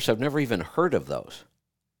 331 gears? I've never even heard of those.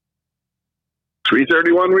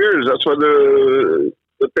 331 rears. That's what the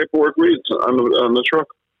paperwork reads on the truck.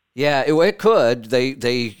 Yeah, it could.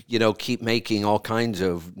 They keep making all kinds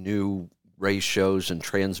of new ratios and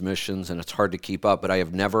transmissions, and it's hard to keep up, but I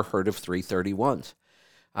have never heard of 331s.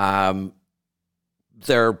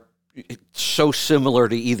 They're so similar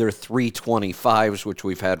to either 325s, which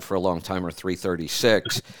we've had for a long time, or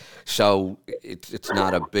 336. So it's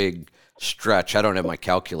not a big stretch. I don't have my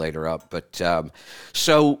calculator up, but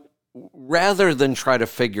so rather than try to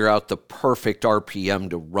figure out the perfect RPM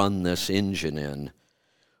to run this engine in,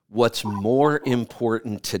 what's more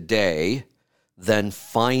important today than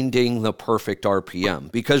finding the perfect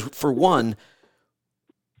RPM? Because for one,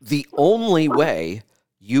 the only way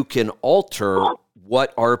you can alter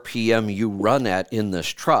what RPM you run at in this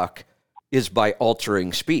truck is by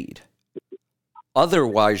altering speed.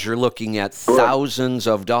 Otherwise, you're looking at thousands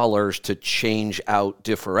of dollars to change out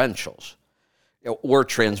differentials or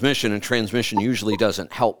transmission, and transmission usually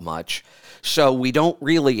doesn't help much. So we don't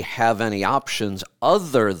really have any options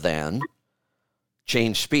other than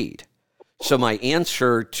change speed. So my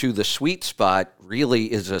answer to the sweet spot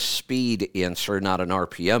really is a speed answer, not an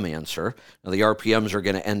RPM answer. Now, the RPMs are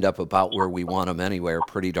going to end up about where we want them anyway, or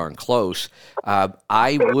pretty darn close.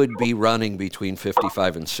 I would be running between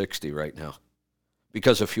 55 and 60 right now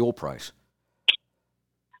because of fuel price.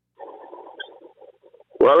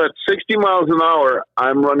 Well, at 60 miles an hour,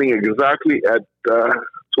 I'm running exactly at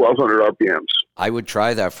 1,200 RPMs. I would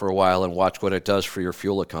try that for a while and watch what it does for your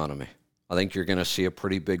fuel economy. I think you're going to see a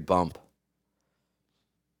pretty big bump.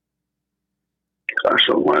 Gosh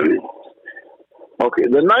almighty. Okay,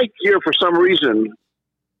 the night gear for some reason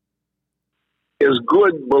is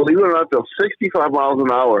good, believe it or not, till 65 miles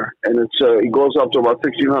an hour, and it goes up to about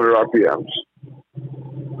 1,600 RPMs.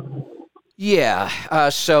 Yeah,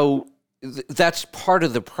 so that's part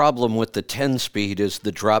of the problem with the 10-speed is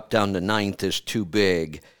the drop down to ninth is too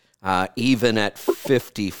big. Even at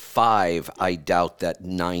 55, I doubt that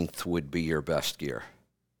ninth would be your best gear.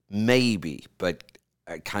 Maybe, but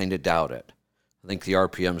I kind of doubt it. I think the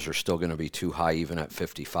RPMs are still going to be too high even at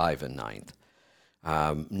 55 in ninth.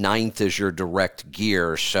 Ninth is your direct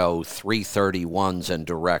gear, so 331s and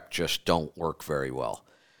direct just don't work very well.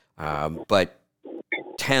 But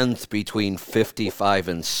 10th between 55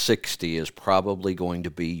 and 60 is probably going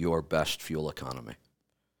to be your best fuel economy.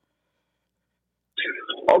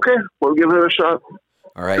 Okay, we'll give it a shot.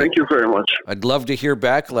 All right. Thank you very much. I'd love to hear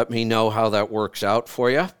back. Let me know how that works out for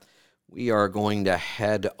you. We are going to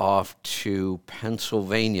head off to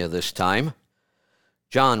Pennsylvania this time.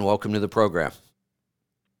 John, welcome to the program.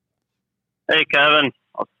 Hey, Kevin.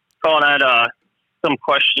 I was calling out some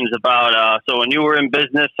questions about, so when you were in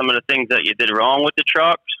business, some of the things that you did wrong with the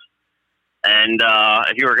trucks, and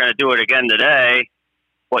if you were going to do it again today,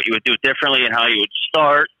 what you would do differently and how you would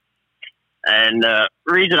start. And the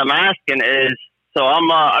reason I'm asking is, so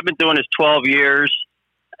I've been doing this 12 years,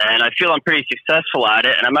 and I feel I'm pretty successful at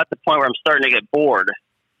it, and I'm at the point where I'm starting to get bored.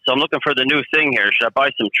 So I'm looking for the new thing here. Should I buy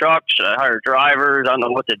some trucks? Should I hire drivers? I don't know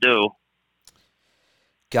what to do.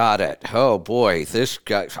 Got it. Oh, boy. This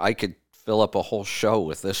guy, I could fill up a whole show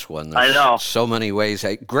with this one. There's I know. So many ways.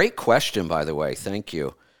 Great question, by the way. Thank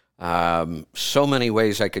you. So many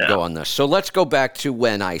ways I could go on this. So let's go back to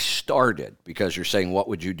when I started, because you're saying, what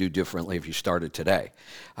would you do differently if you started today?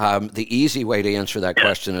 The easy way to answer that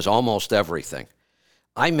question is almost everything.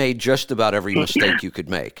 I made just about every mistake you could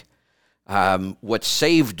make. What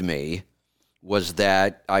saved me was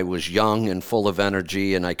that I was young and full of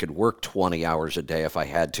energy, and I could work 20 hours a day if I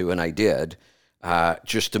had to, and I did,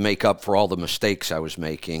 just to make up for all the mistakes I was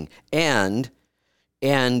making. And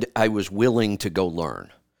I was willing to go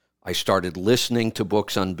learn. I started listening to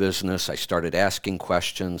books on business. I started asking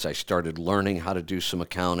questions. I started learning how to do some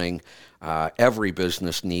accounting. Every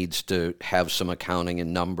business needs to have some accounting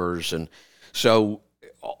and numbers. And so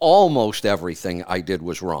almost everything I did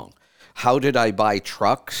was wrong. How did I buy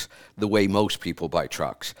trucks? The way most people buy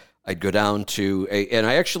trucks. I'd go down to, and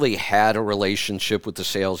I actually had a relationship with the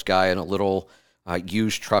sales guy in a little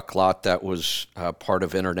used truck lot that was part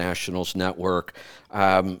of International's network.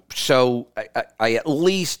 So I at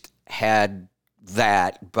least had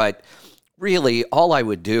that, but really all I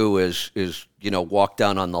would do is walk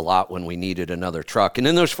down on the lot when we needed another truck. And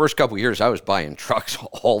in those first couple of years, I was buying trucks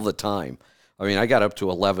all the time. I mean, I got up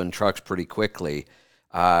to 11 trucks pretty quickly,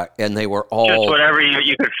 and they were all... Just whatever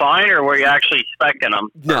you could find, or were you actually speccing them?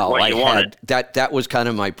 No, I had... That was kind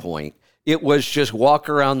of my point. It was just walk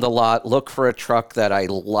around the lot, look for a truck that I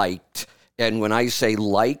liked, and when I say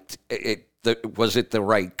liked, was it the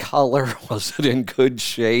right color? Was it in good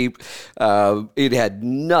shape? It had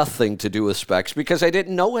nothing to do with specs because I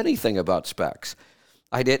didn't know anything about specs.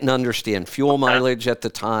 I didn't understand fuel mileage at the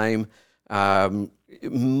time.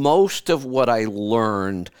 Most of what I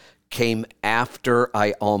learned came after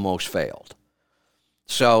I almost failed.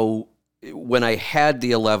 So when I had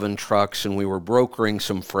the 11 trucks and we were brokering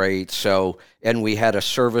some freight, and we had a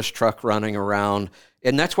service truck running around,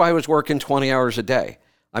 and that's why I was working 20 hours a day.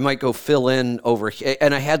 I might go fill in over here,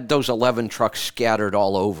 and I had those 11 trucks scattered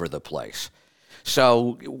all over the place.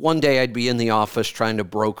 So one day I'd be in the office trying to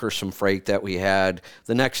broker some freight that we had.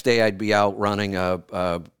 The next day I'd be out running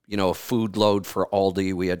a food load for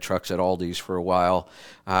Aldi. We had trucks at Aldi's for a while.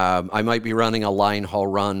 I might be running a line haul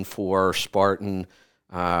run for Spartan.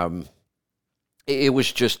 It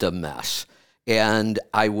was just a mess. And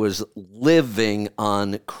I was living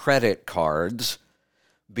on credit cards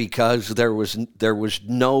because there was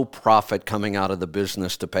no profit coming out of the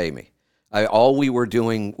business to pay me. All we were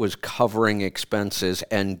doing was covering expenses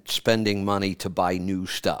and spending money to buy new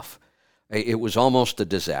stuff. It was almost a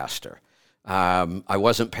disaster. I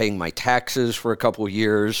wasn't paying my taxes for a couple of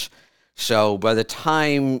years. So by the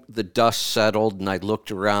time the dust settled and I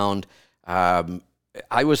looked around, I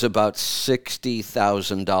was about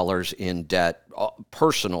 $60,000 in debt,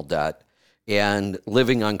 personal debt, and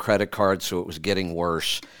living on credit cards, so it was getting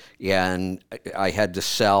worse. And I had to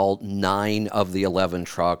sell 9 of the 11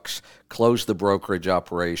 trucks, close the brokerage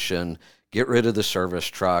operation, get rid of the service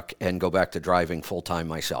truck, and go back to driving full-time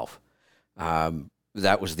myself.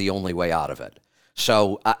 That was the only way out of it.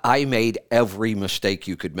 So I made every mistake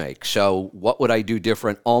you could make. So what would I do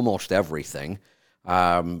different? Almost everything.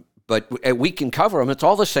 But we can cover them. It's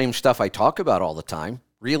all the same stuff I talk about all the time.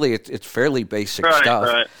 Really, it's fairly basic stuff.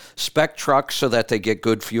 Right. Spec trucks so that they get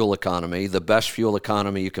good fuel economy, the best fuel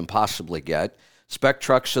economy you can possibly get. Spec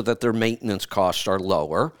trucks so that their maintenance costs are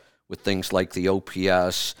lower with things like the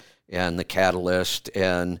OPS and the catalyst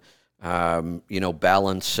and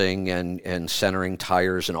balancing and centering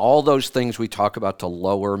tires and all those things we talk about to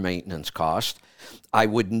lower maintenance cost. I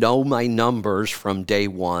would know my numbers from day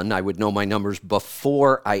one. I would know my numbers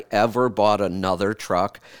before I ever bought another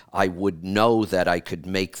truck. I would know that I could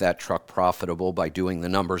make that truck profitable by doing the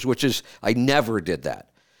numbers, which is, I never did that.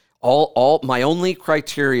 My only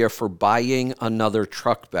criteria for buying another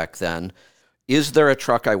truck back then, is there a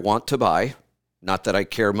truck I want to buy? Not that I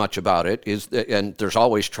care much about it, and there's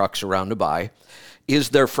always trucks around to buy. Is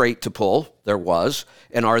there freight to pull? There was.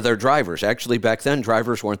 And are there drivers? Actually, back then,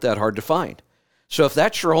 drivers weren't that hard to find. So if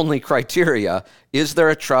that's your only criteria, is there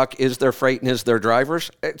a truck, is there freight, and is there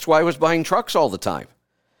drivers? It's why I was buying trucks all the time.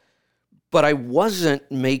 But I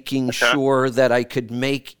wasn't making sure that I could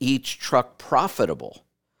make each truck profitable.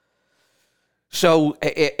 So,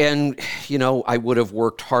 and, I would have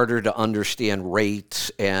worked harder to understand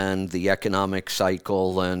rates and the economic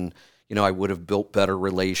cycle, and, I would have built better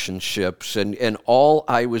relationships. And all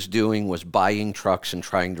I was doing was buying trucks and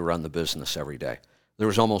trying to run the business every day. There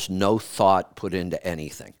was almost no thought put into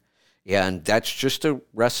anything. And that's just a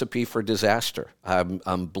recipe for disaster.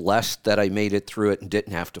 I'm blessed that I made it through it and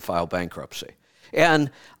didn't have to file bankruptcy. And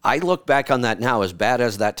I look back on that now, as bad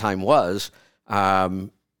as that time was,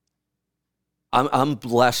 I'm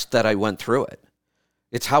blessed that I went through it.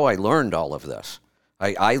 It's how I learned all of this.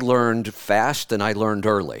 I learned fast and I learned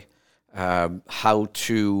early how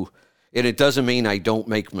to, and it doesn't mean I don't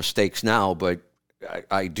make mistakes now, but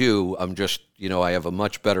I do. I'm just, I have a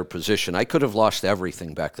much better position. I could have lost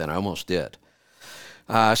everything back then. I almost did.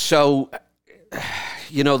 The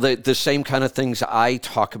same kind of things I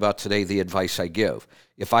talk about today, the advice I give.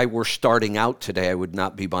 If I were starting out today, I would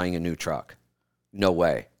not be buying a new truck. No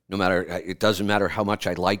way. It doesn't matter how much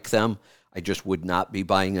I like them. I just would not be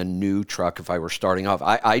buying a new truck if I were starting off.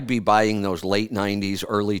 I'd be buying those late 90s,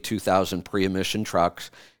 early 2000 pre-emission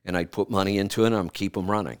trucks, and I'd put money into it and keep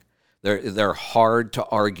them running. They're hard to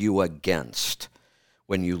argue against.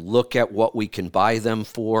 When you look at what we can buy them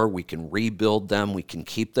for, we can rebuild them, we can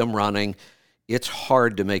keep them running, it's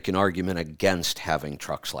hard to make an argument against having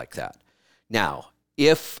trucks like that. Now,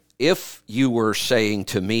 if you were saying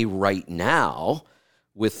to me right now,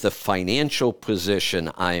 with the financial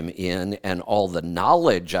position I'm in and all the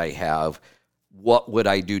knowledge I have, what would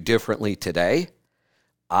I do differently today?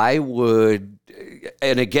 I would,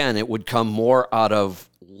 and again, it would come more out of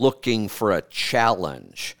looking for a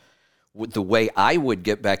challenge. The way I would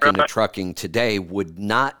get back into trucking today would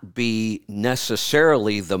not be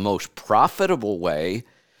necessarily the most profitable way.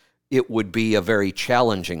 It would be a very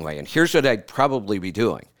challenging way. And here's what I'd probably be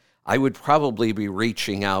doing. I would probably be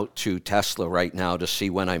reaching out to Tesla right now to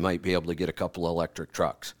see when I might be able to get a couple of electric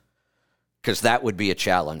trucks, because that would be a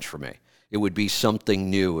challenge for me. It would be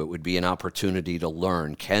something new. It would be an opportunity to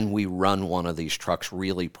learn. Can we run one of these trucks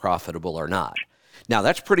really profitable or not? Now,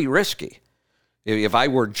 that's pretty risky. If I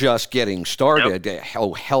were just getting started,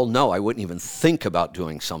 oh, hell no, I wouldn't even think about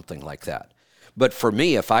doing something like that. But for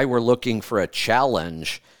me, if I were looking for a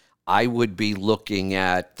challenge, I would be looking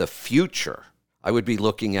at the future. I would be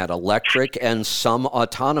looking at electric and some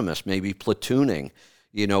autonomous, maybe platooning.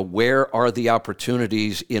 Where are the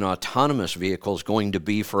opportunities in autonomous vehicles going to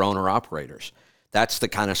be for owner-operators? That's the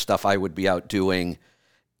kind of stuff I would be out doing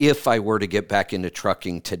if I were to get back into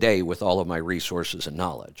trucking today with all of my resources and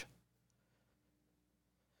knowledge.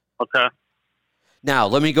 Okay. Now,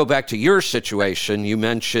 let me go back to your situation. You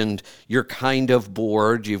mentioned you're kind of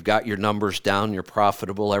bored. You've got your numbers down. You're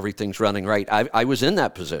profitable. Everything's running right. I was in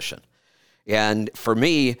that position. And for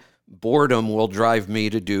me, boredom will drive me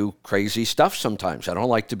to do crazy stuff sometimes. I don't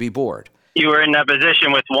like to be bored. You were in that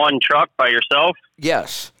position with one truck by yourself?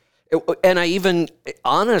 Yes. And I even,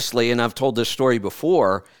 honestly, and I've told this story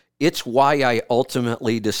before, it's why I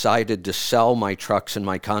ultimately decided to sell my trucks and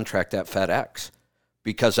my contract at FedEx,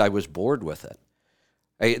 because I was bored with it.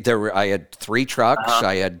 I had 3 trucks. Uh-huh.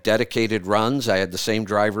 I had dedicated runs. I had the same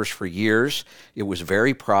drivers for years. It was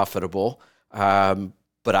very profitable.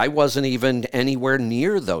 But I wasn't even anywhere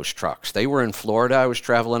near those trucks. They were in Florida. I was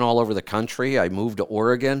traveling all over the country. I moved to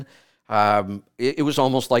Oregon. It was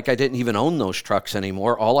almost like I didn't even own those trucks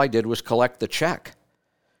anymore. All I did was collect the check.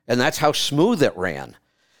 And that's how smooth it ran.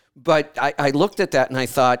 But I looked at that and I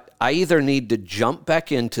thought, I either need to jump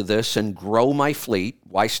back into this and grow my fleet.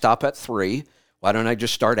 Why stop at 3? Why don't I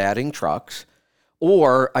just start adding trucks?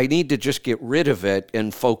 Or I need to just get rid of it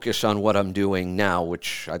and focus on what I'm doing now,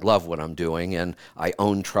 which I love what I'm doing. And I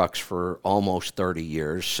own trucks for almost 30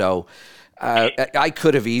 years. So I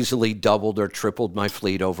could have easily doubled or tripled my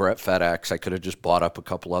fleet over at FedEx. I could have just bought up a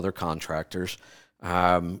couple other contractors.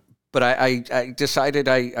 But I decided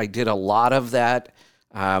I did a lot of that.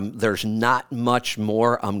 There's not much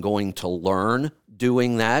more I'm going to learn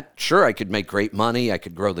doing that. Sure, I could make great money. I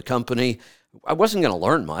could grow the company. I wasn't going to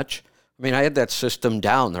learn much. I mean, I had that system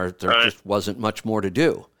down. There just wasn't much more to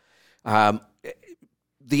do.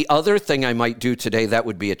 The other thing I might do today that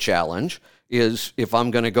would be a challenge is if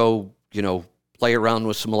I'm going to go, play around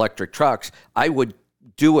with some electric trucks, I would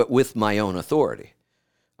do it with my own authority.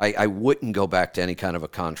 I wouldn't go back to any kind of a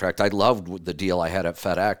contract. I loved the deal I had at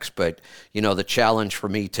FedEx, but, the challenge for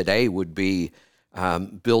me today would be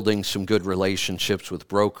building some good relationships with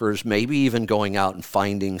brokers, maybe even going out and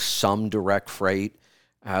finding some direct freight.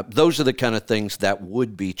 Those are the kind of things that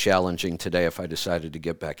would be challenging today if I decided to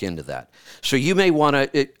get back into that. So you may want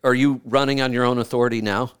to, are you running on your own authority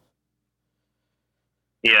now?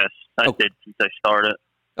 Yes, I did since I started.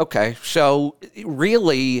 Okay, so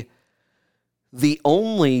really the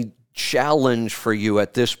only challenge for you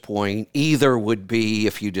at this point either would be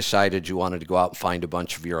if you decided you wanted to go out and find a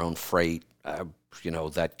bunch of your own freight,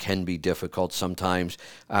 that can be difficult sometimes.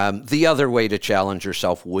 The other way to challenge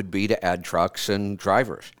yourself would be to add trucks and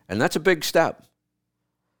drivers. And that's a big step.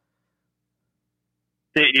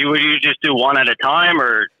 Would you just do one at a time,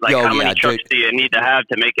 or how many trucks do you need to have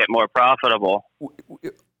to make it more profitable?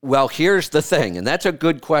 Well, here's the thing, and that's a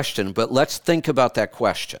good question, but let's think about that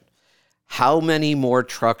question. How many more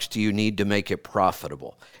trucks do you need to make it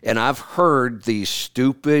profitable? And I've heard these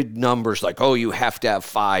stupid numbers like, you have to have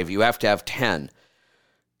 5, you have to have 10.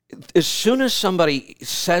 As soon as somebody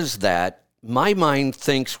says that, my mind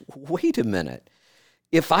thinks, wait a minute.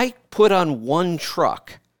 If I put on one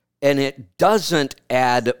truck and it doesn't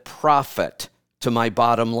add profit to my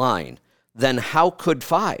bottom line, then how could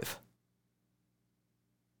 5?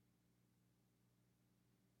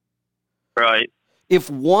 Right. If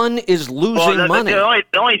one is losing money. The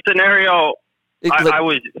only scenario I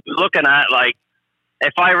was looking at,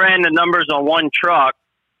 if I ran the numbers on one truck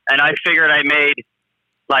and I figured I made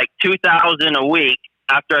 $2,000 a week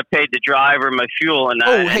after I paid the driver, my fuel, and that.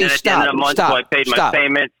 Oh, and hey, then at the end of the month, I paid my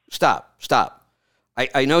payment. Stop.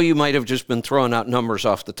 I know you might have just been throwing out numbers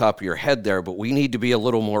off the top of your head there, but we need to be a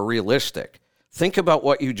little more realistic. Think about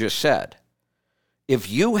what you just said. If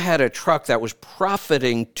you had a truck that was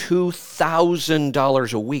profiting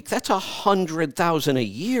 $2,000 a week, that's $100,000 a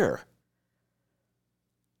year.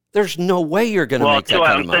 There's no way you're going to make that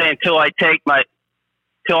kind of money. Until I take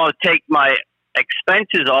my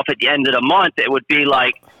expenses off at the end of the month, it would be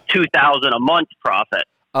 $2,000 a month profit.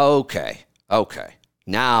 Okay.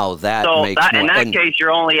 Now that makes more. In that case,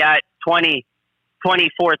 you're only at $24,000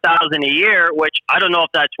 a year, which I don't know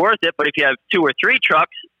if that's worth it. But if you have 2 or 3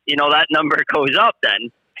 trucks, that number goes up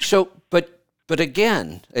then. So, but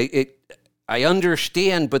again, I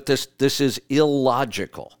understand, but this is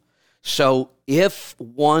illogical. So if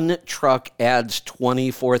one truck adds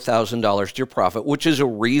 $24,000 to your profit, which is a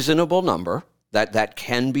reasonable number, that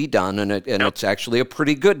can be done, and it's actually a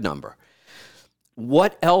pretty good number.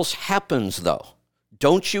 What else happens, though?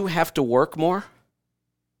 Don't you have to work more?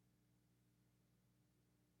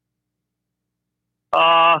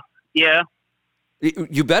 Yeah.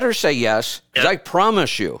 You better say yes, because I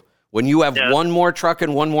promise you, when you have one more truck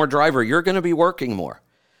and one more driver, you're going to be working more.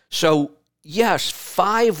 So, yes,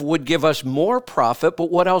 5 would give us more profit,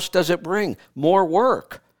 but what else does it bring? More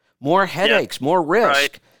work, more headaches, more risk.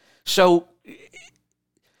 Right. So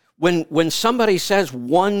when somebody says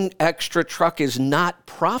one extra truck is not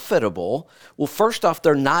profitable, well, first off,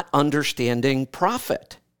 they're not understanding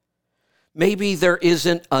profit. Maybe there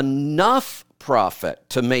isn't enough profit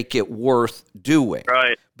to make it worth doing.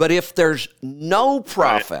 Right. But if there's no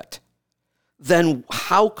profit, then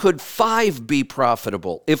how could 5 be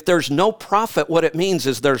profitable? If there's no profit, what it means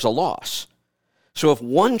is there's a loss. So if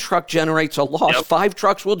one truck generates a loss, 5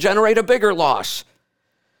 trucks will generate a bigger loss.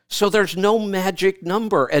 So there's no magic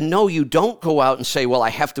number. And no, you don't go out and say, well, I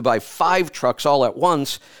have to buy 5 trucks all at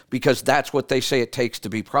once because that's what they say it takes to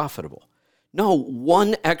be profitable. No,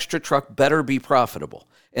 one extra truck better be profitable.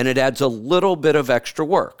 And it adds a little bit of extra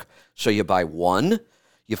work. So you buy one,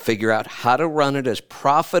 you figure out how to run it as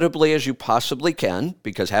profitably as you possibly can,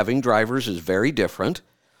 because having drivers is very different.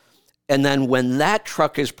 And then when that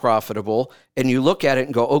truck is profitable and you look at it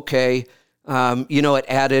and go, okay, it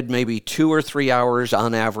added maybe 2 or 3 hours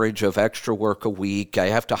on average of extra work a week. I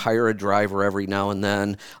have to hire a driver every now and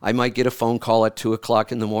then. I might get a phone call at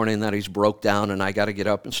 2:00 in the morning that he's broke down and I got to get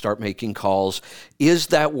up and start making calls. Is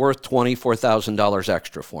that worth $24,000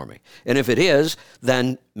 extra for me? And if it is,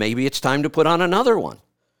 then maybe it's time to put on another one.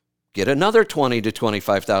 Get another $20,000 to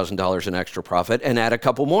 $25,000 in extra profit and add a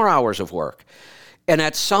couple more hours of work. And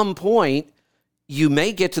at some point, you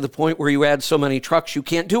may get to the point where you add so many trucks, you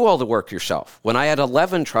can't do all the work yourself. When I had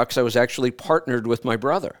 11 trucks, I was actually partnered with my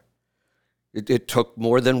brother. It took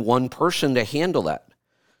more than one person to handle that.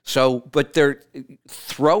 So, but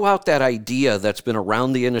throw out that idea that's been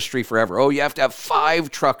around the industry forever. Oh, you have to have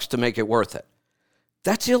 5 trucks to make it worth it.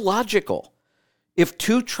 That's illogical. If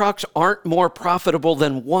 2 trucks aren't more profitable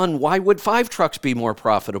than 1, why would 5 trucks be more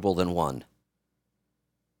profitable than 1?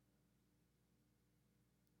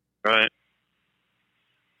 Right.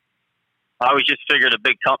 I always just figure the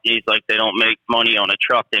big companies, like, they don't make money on a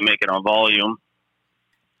truck. They make it on volume.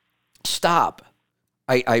 Stop.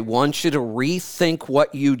 I want you to rethink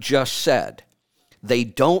what you just said. They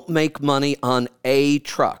don't make money on a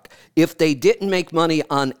truck. If they didn't make money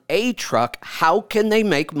on a truck, how can they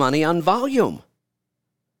make money on volume?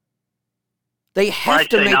 They have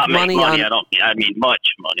to make money on... I mean much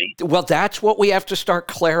money. Well, that's what we have to start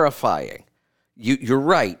clarifying. You're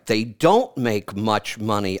right. They don't make much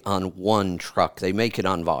money on one truck. They make it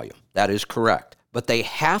on volume. That is correct. But they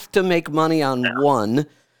have to make money on one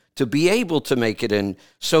to be able to make it in.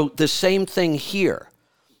 So the same thing here.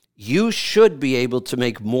 You should be able to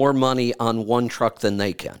make more money on one truck than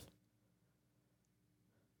they can.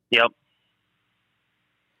 Yep.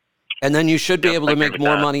 And then you should be able to make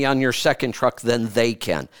more money on your second truck than they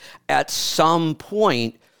can. At some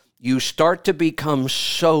point, you start to become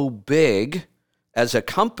so big as a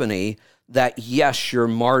company that, yes, your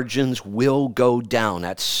margins will go down.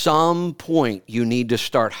 At some point, you need to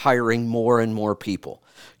start hiring more and more people.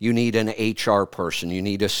 You need an HR person. You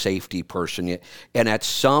need a safety person. And at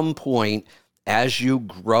some point, as you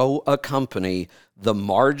grow a company, the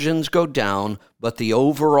margins go down, but the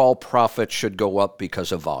overall profit should go up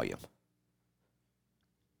because of volume.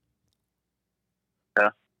 Yeah.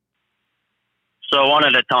 So one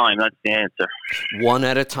at a time, that's the answer. One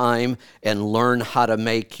at a time, and learn how to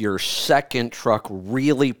make your second truck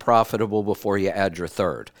really profitable before you add your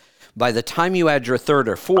third. By the time you add your third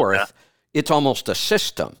or fourth, it's almost a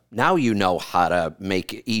system. Now you know how to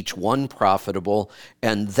make each one profitable,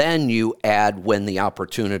 and then you add when the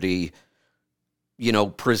opportunity,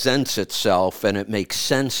 presents itself and it makes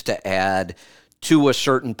sense to add. To a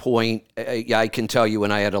certain point, I can tell you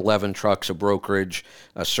when I had 11 trucks, a brokerage,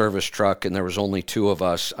 a service truck, and there was only 2 of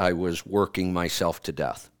us, I was working myself to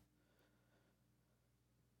death.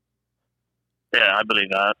 Yeah, I believe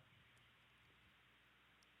that.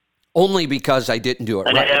 Only because I didn't do it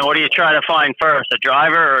right. And what do you try to find first, a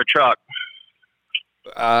driver or a truck?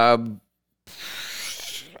 The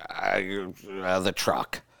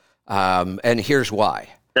truck. And here's why.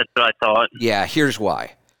 That's what I thought. Yeah, here's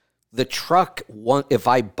why. The truck, if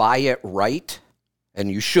I buy it right, and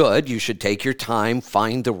you should take your time,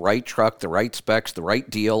 find the right truck, the right specs, the right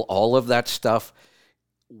deal, all of that stuff.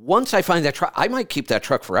 Once I find that truck, I might keep that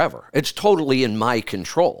truck forever. It's totally in my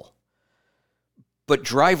control. But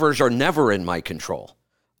drivers are never in my control.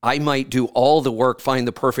 I might do all the work, find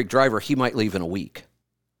the perfect driver. He might leave in a week.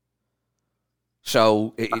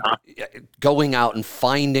 So going out and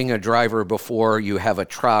finding a driver before you have a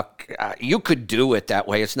truck, you could do it that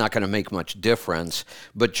way. It's not going to make much difference.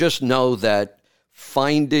 But just know that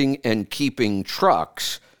finding and keeping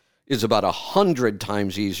trucks is about 100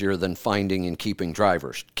 times easier than finding and keeping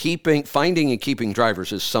drivers. Finding and keeping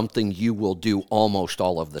drivers is something you will do almost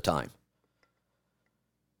all of the time.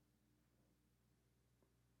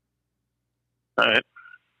 All right.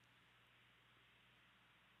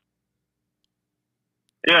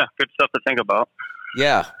 Yeah, good stuff to think about.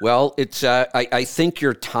 Yeah, well, it's. I think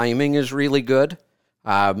your timing is really good.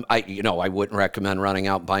 I wouldn't recommend running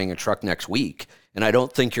out and buying a truck next week, and I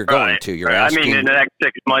don't think you're going to. You're asking. I mean, in the next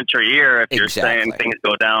 6 months or a year, if you're saying things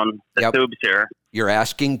go down the tubes here. You're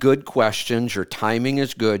asking good questions. Your timing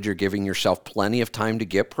is good. You're giving yourself plenty of time to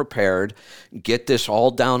get prepared. Get this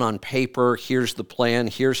all down on paper. Here's the plan.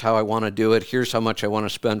 Here's how I want to do it. Here's how much I want to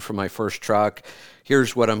spend for my first truck.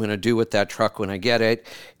 Here's what I'm going to do with that truck when I get it.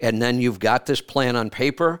 And then you've got this plan on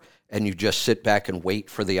paper, and you just sit back and wait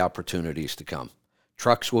for the opportunities to come.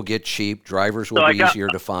 Trucks will get cheap. Drivers will be easier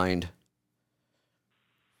to find.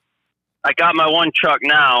 I got my one truck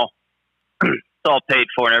now. It's all paid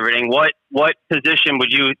for and everything. What position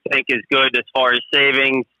would you think is good as far as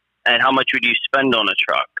savings, and how much would you spend on a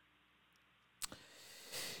truck?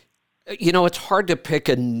 It's hard to pick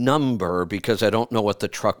a number because I don't know what the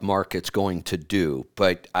truck market's going to do.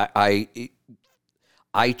 But I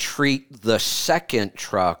treat the second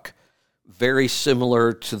truck very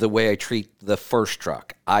similar to the way I treat the first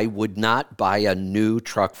truck. I would not buy a new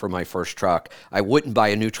truck for my first truck. I wouldn't buy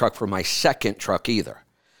a new truck for my second truck either.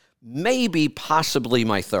 Maybe possibly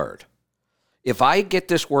my third. If I get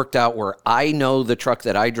this worked out where I know the truck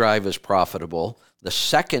that I drive is profitable, the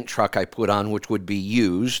second truck I put on, which would be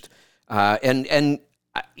used, I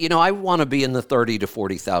want to be in the $30,000 to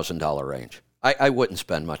 $40,000 range. I wouldn't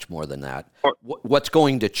spend much more than that. What's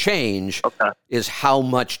going to change is how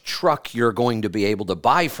much truck you're going to be able to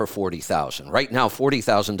buy for $40,000. Right now,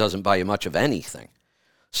 $40,000 doesn't buy you much of anything.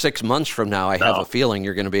 6 months from now, I have a feeling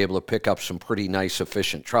you're going to be able to pick up some pretty nice,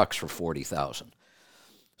 efficient trucks for $40,000.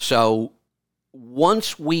 So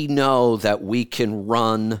once we know that we can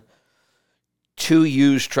run 2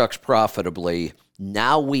 used trucks profitably,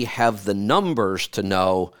 now we have the numbers to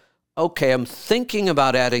know, okay, I'm thinking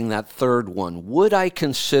about adding that third one. Would I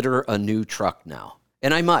consider a new truck now?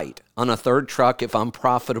 And I might. On a third truck, if I'm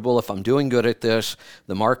profitable, if I'm doing good at this,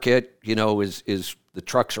 the market, is the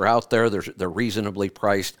trucks are out there, they're reasonably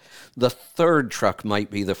priced. The third truck might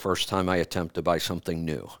be the first time I attempt to buy something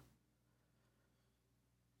new.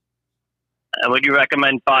 Would you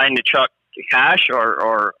recommend buying the truck cash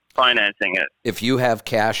or financing it? If you have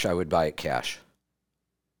cash, I would buy it cash.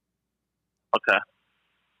 Okay.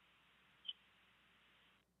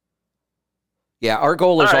 Yeah, our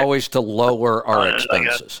goal is always to lower our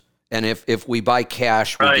expenses. And if we buy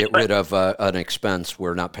cash, we get rid of an expense.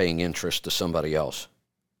 We're not paying interest to somebody else.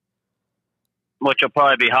 Which will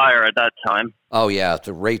probably be higher at that time. Oh, yeah,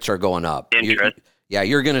 the rates are going up. Interest.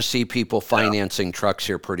 You're going to see people financing trucks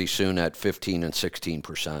here pretty soon at 15% and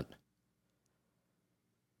 16%. And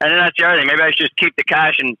then that's the other thing. Maybe I should just keep the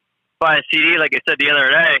cash and buy a CD like I said the other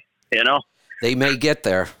day, They may get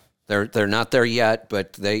there. They're not there yet,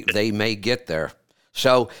 but they may get there.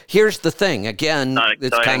 So here's the thing. Again,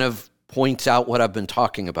 it kind of points out what I've been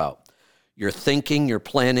talking about. You're thinking, you're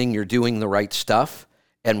planning, you're doing the right stuff,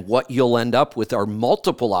 and what you'll end up with are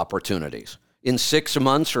multiple opportunities. In 6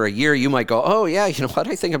 months or a year, you might go, oh, yeah, you know what?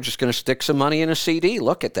 I think I'm just going to stick some money in a CD.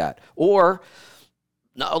 Look at that. Or,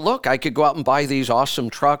 no, look, I could go out and buy these awesome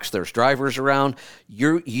trucks. There's drivers around.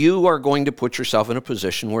 You are going to put yourself in a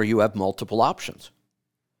position where you have multiple options.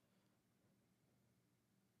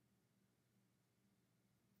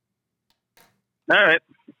 All right.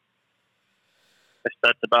 Guess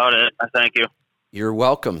that's about it. I thank you. You're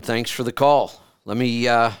welcome. Thanks for the call. Let me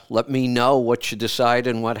know what you decide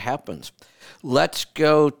and what happens. Let's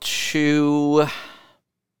go to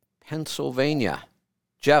Pennsylvania.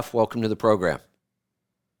 Jeff, welcome to the program.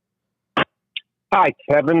 Hi,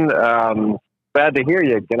 Kevin. Glad to hear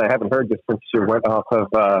you again. I haven't heard you since you went off of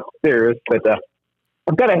Sirius, but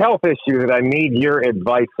I've got a health issue that I need your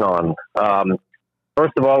advice on.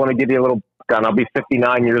 First of all, let me give you a little. I'll be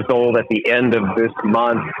 59 years old at the end of this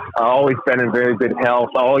month. I've always been in very good health.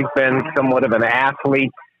 Always been somewhat of an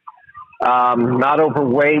athlete. Not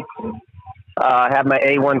overweight. Had my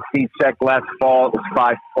A1C checked last fall. It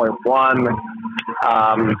was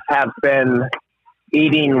 5.1. Have been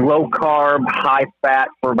eating low carb, high fat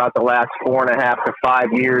for about the last 4.5 to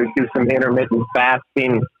 5 years. Do some intermittent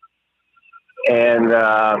fasting. And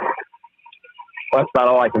that's about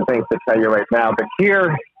all I can think to tell you right now. But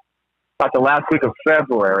here, about the last week of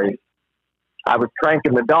February, I was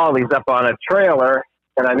cranking the dollies up on a trailer,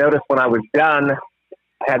 and I noticed when I was done,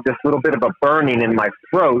 I had this little bit of a burning in my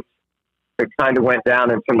throat it kind of went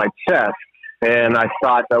down into my chest. And I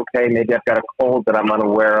thought, okay, maybe I've got a cold that I'm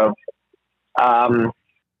unaware of.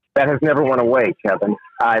 That has never went away, Kevin.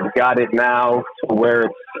 I've got it now to where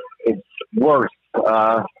it's worse.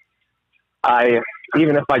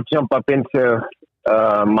 Even if I jump up into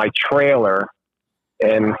my trailer,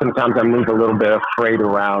 and sometimes I move a little bit of freight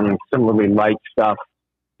around, some really light stuff,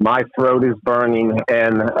 my throat is burning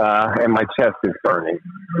and my chest is burning.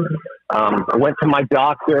 I went to my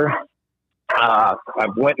doctor. I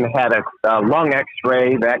went and had a lung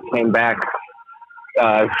X-ray that came back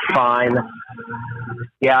fine.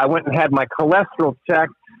 Yeah, I went and had my cholesterol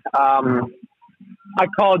checked. I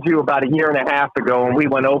called you about a year and a half ago, and we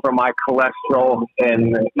went over my cholesterol,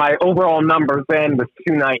 and my overall number then was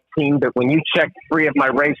 219, but when you checked 3 of my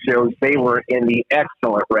ratios, they were in the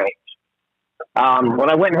excellent range. When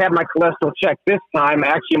I went and had my cholesterol checked this time,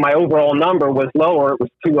 actually my overall number was lower. It was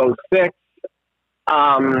 206.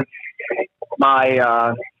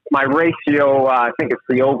 My ratio, I think it's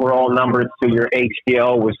the overall number to your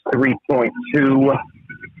HDL, was 3.2,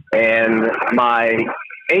 and my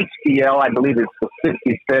HDL, I believe it's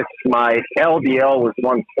 66. My LDL was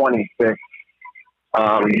 126.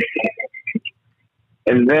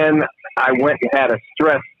 And then I went and had a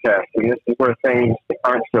stress test, and this is where things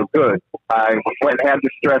aren't so good. I went and had the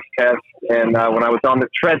stress test, and when I was on the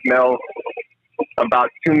treadmill, about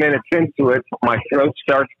 2 minutes into it, my throat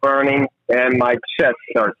starts burning and my chest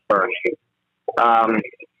starts burning.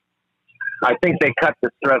 I think they cut the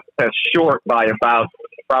stress test short by about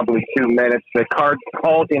probably 2 minutes. They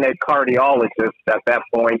called in a cardiologist at that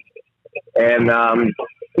point, and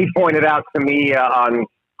he pointed out to me on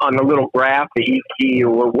the little graph, the EQ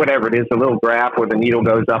or whatever it is, the little graph where the needle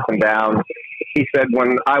goes up and down. He said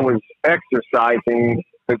when I was exercising,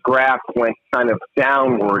 the graph went kind of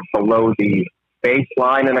downward below the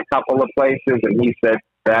baseline in a couple of places, and he said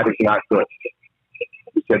that is not good.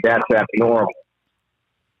 He said that's abnormal.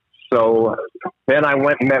 So then I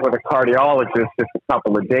went and met with a cardiologist just a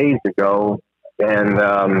couple of days ago,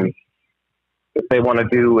 and if they want to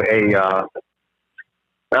do a,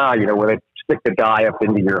 where they stick the dye up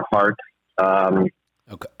into your heart,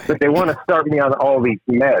 okay. But they want to start me on all these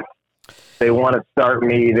meds. They want to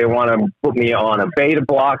put me on a beta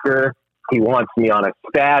blocker. He wants me on a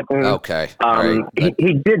statin. Okay. Right.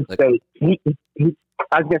 He did say,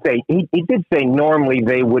 I was going to say, he did say normally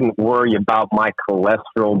they wouldn't worry about my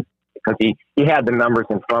cholesterol because he had the numbers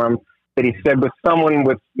in front of him. But he said with someone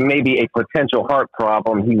with maybe a potential heart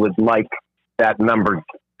problem, he would like that number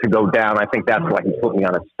to go down. I think that's why he put me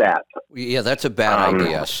on a stat. Yeah, that's a bad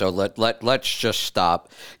idea. So let's just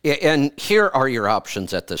stop. And here are your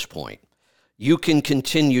options at this point. You can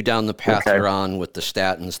continue down the path you're on with the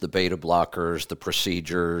statins, the beta blockers, the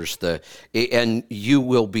procedures, and you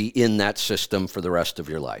will be in that system for the rest of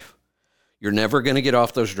your life. You're never going to get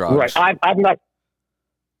off those drugs. Right. I've not.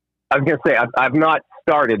 I was going to say I've not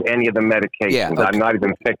started any of the medications. Yeah, okay. I've not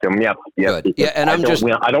even picked them yet. Good. Yeah, and I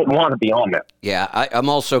don't want to be on that. Yeah, I'm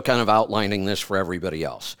also kind of outlining this for everybody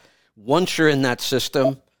else. Once you're in that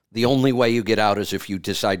system, the only way you get out is if you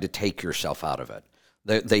decide to take yourself out of it.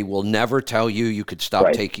 They will never tell you could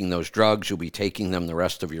stop taking those drugs. You'll be taking them the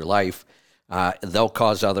rest of your life. They'll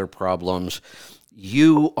cause other problems.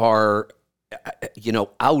 You are,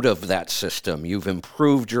 out of that system. You've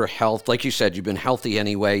improved your health. Like you said, you've been healthy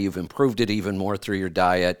anyway. You've improved it even more through your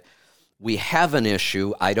diet. We have an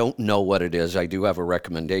issue. I don't know what it is. I do have a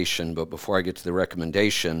recommendation, but before I get to the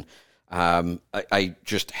recommendation, I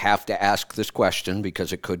just have to ask this question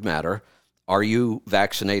because it could matter. Are you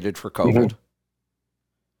vaccinated for COVID? Mm-hmm.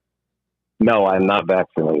 No, I'm not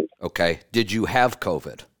vaccinated. Okay. Did you have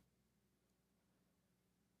COVID?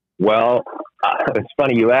 Well, it's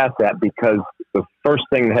funny you ask that because the first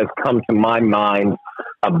thing that has come to my mind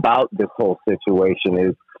about this whole situation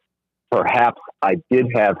is perhaps I did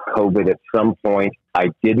have COVID at some point. I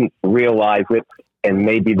didn't realize it, and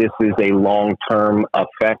maybe this is a long-term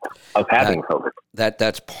effect of having COVID.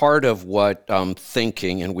 That's part of what I'm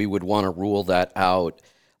thinking, and we would want to rule that out.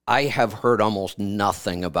 I have heard almost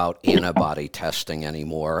nothing about antibody testing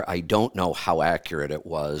anymore. I don't know how accurate it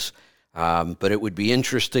was, but it would be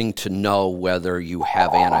interesting to know whether you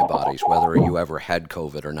have antibodies, whether you ever had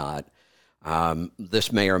COVID or not.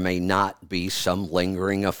 This may or may not be some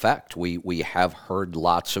lingering effect. We have heard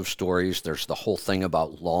lots of stories. There's the whole thing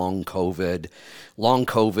about long COVID. Long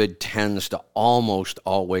COVID tends to almost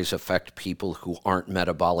always affect people who aren't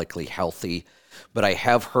metabolically healthy. But I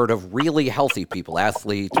have heard of really healthy people,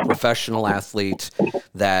 athletes, professional athletes,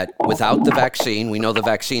 that without the vaccine, we know the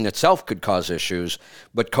vaccine itself could cause issues,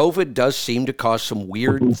 but COVID does seem to cause some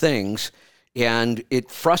weird things. And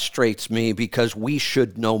it frustrates me because we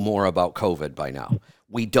should know more about COVID by now.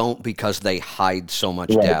 We don't, because they hide so much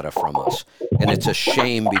data from us. And it's a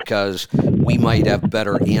shame, because we might have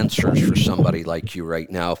better answers for somebody like you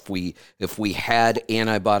right now if we had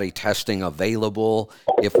antibody testing available,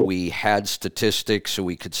 if we had statistics so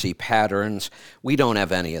we could see patterns. We don't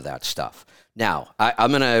have any of that stuff. Now,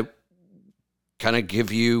 I'm going to kind of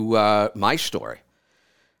give you my story.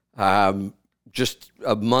 Just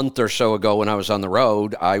a month or so ago, when I was on the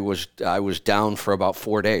road, I was down for about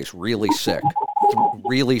 4 days, really sick,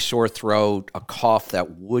 really sore throat, a cough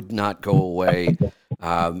that would not go away.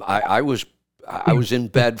 I was in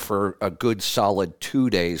bed for a good solid 2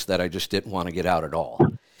 days that I just didn't want to get out at all.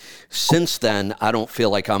 Since then, I don't feel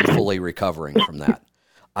like I'm fully recovering from that.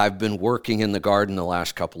 I've been working in the garden the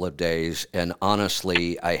last couple of days, and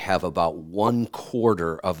honestly, I have about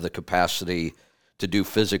 1/4 of the capacity to do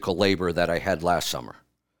physical labor that I had last summer.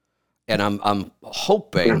 And I'm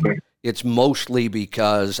hoping it's mostly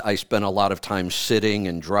because I spent a lot of time sitting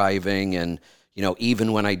and driving, and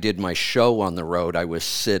even when I did my show on the road, I was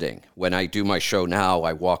sitting. When I do my show now,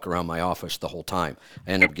 I walk around my office the whole time.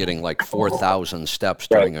 I end up getting like 4,000 steps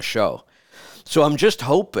during a show. So I'm just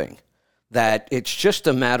hoping that it's just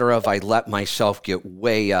a matter of I let myself get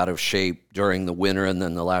way out of shape during the winter and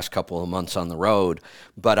then the last couple of months on the road.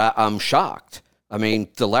 But I'm shocked. I mean,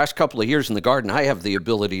 the last couple of years in the garden, I have the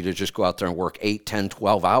ability to just go out there and work 8, 10,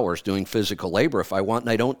 12 hours doing physical labor if I want, and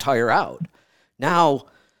I don't tire out. Now,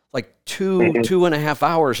 like 2.5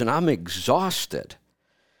 hours, and I'm exhausted.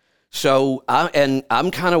 So,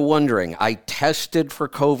 I'm kind of wondering, I tested for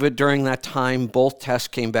COVID during that time. Both tests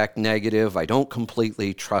came back negative. I don't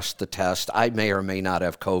completely trust the test. I may or may not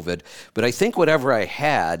have COVID, but I think whatever I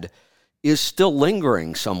had is still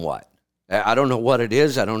lingering somewhat. I don't know what it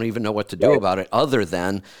is. I don't even know what to do about it, other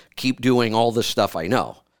than keep doing all the stuff I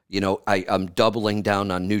know. I'm doubling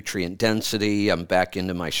down on nutrient density. I'm back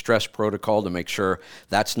into my stress protocol to make sure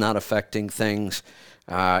that's not affecting things.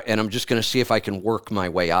 And I'm just going to see if I can work my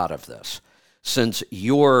way out of this. Since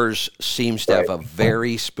yours seems to have a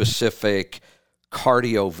very specific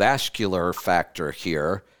cardiovascular factor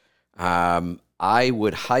here, I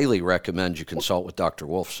would highly recommend you consult with Dr.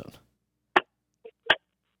 Wolfson.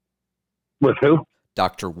 With who?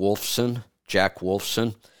 Dr. Wolfson, Jack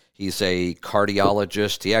Wolfson. He's a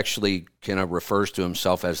cardiologist. He actually kind of refers to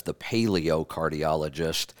himself as the paleo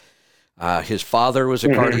cardiologist. His father was a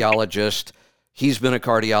cardiologist. He's been a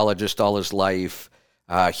cardiologist all his life.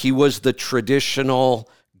 He was the traditional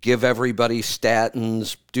give everybody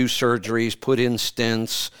statins, do surgeries, put in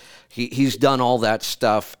stents. He's done all that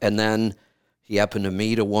stuff. And then he happened to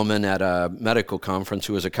meet a woman at a medical conference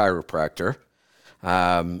who was a chiropractor.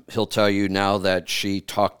 He'll tell you now that she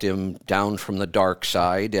talked him down from the dark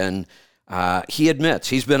side, and he admits,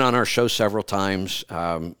 he's been on our show several times.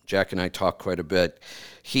 Jack and I talk quite a bit.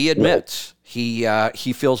 He admits he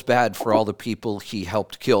feels bad for all the people he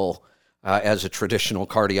helped kill as a traditional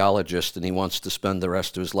cardiologist, and he wants to spend the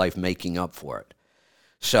rest of his life making up for it.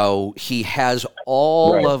 So he has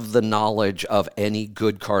all of the knowledge of any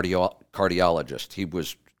good cardiologist.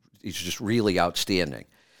 He's just really outstanding.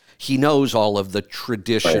 He knows all of the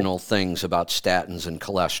traditional things about statins and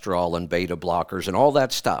cholesterol and beta blockers and all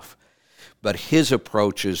that stuff. But his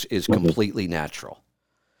approach is completely natural.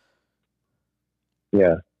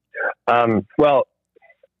 Yeah. Well,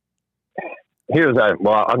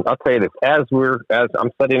 I'll tell you this. As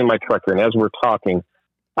I'm sitting in my truck here, and as we're talking,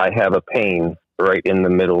 I have a pain right in the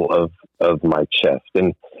middle of my chest.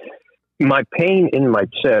 And my pain in my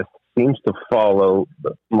chest seems to follow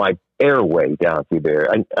my airway down through there.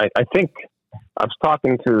 I think I was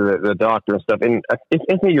talking to the doctor and stuff, and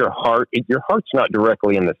isn't your heart's not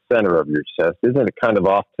directly in the center of your chest? Isn't it kind of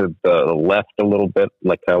off to the left a little bit,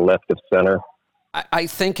 like kind of left of center? I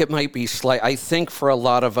think it might be slight. I think for a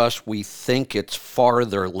lot of us, we think it's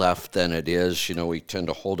farther left than it is. We tend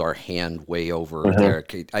to hold our hand way over there.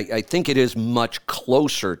 I think it is much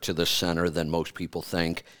closer to the center than most people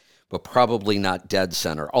think, but probably not dead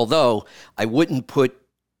center. Although I wouldn't put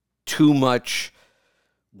too much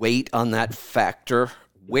weight on that factor.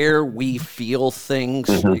 Where we feel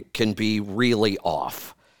things can be really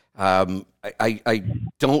off. I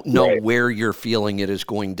don't know where you're feeling it is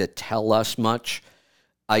going to tell us much.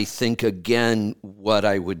 I think, again, what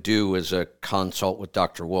I would do is a consult with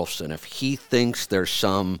Dr. Wolfson. If he thinks there's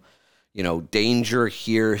some, danger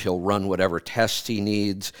here, he'll run whatever tests he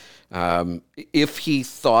needs. If he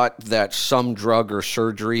thought that some drug or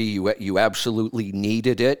surgery, you absolutely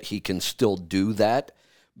needed it, he can still do that.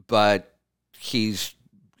 But he's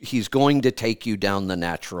going to take you down the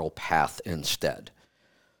natural path instead.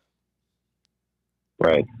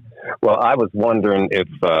 Right. Well, I was wondering if,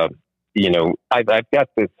 I've got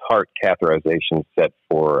this heart catheterization set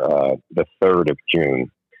for the 3rd of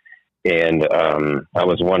June. And I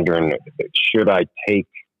was wondering, should I take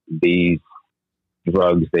these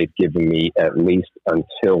drugs they've given me at least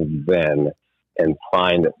until then and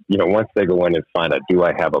find, once they go in and find out, do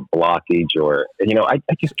I have a blockage or, I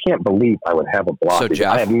just can't believe I would have a blockage. So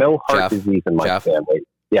Jeff, I have no heart disease in my family.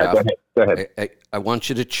 Yeah, Jeff, go ahead. I want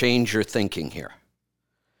you to change your thinking here.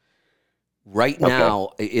 Right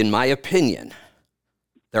now, in my opinion,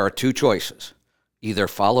 there are two choices. Either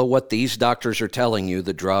follow what these doctors are telling you,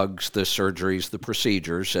 the drugs, the surgeries, the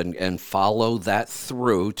procedures, and follow that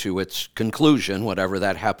through to its conclusion, whatever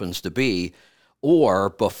that happens to be,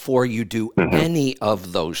 or before you do any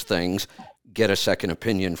of those things, get a second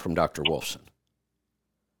opinion from Dr. Wolfson.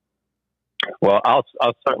 Well, I'll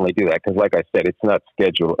certainly do that because, like I said, it's not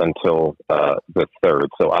scheduled until the 3rd,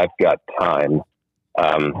 so I've got time.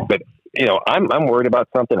 But I'm worried about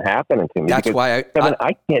something happening to me. That's why Kevin,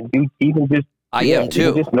 I can't do even just. I am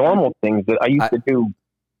too. Just normal things that I used to do,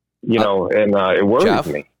 and it worries Jeff,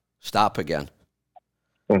 me. Stop again.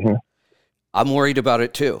 Mm-hmm. I'm worried about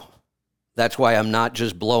it too. That's why I'm not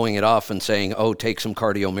just blowing it off and saying, "Oh, take some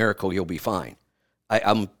Cardio Miracle, you'll be fine."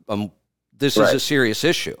 This is a serious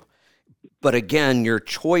issue. But again, your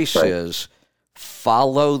choice is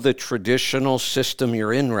follow the traditional system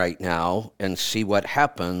you're in right now and see what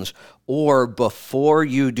happens, or before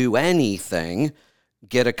you do anything,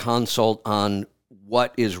 get a consult on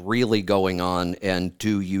what is really going on and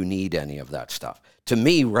do you need any of that stuff. To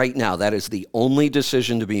me, right now, that is the only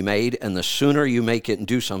decision to be made, and the sooner you make it and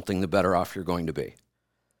do something, the better off you're going to be.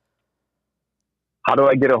 How do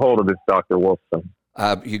I get a hold of this Dr. Wolfson?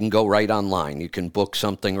 You can go right online. You can book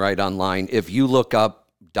something right online. If you look up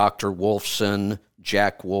Dr. Wolfson,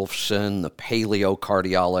 Jack Wolfson, the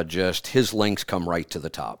paleocardiologist, his links come right to the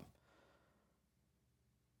top.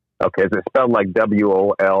 Okay, is it spelled like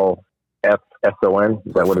Wolfson?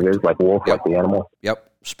 Is that what it is? Like wolf, like the animal?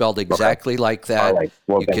 Yep, spelled exactly like that. Right.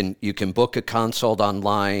 Well, you can book a consult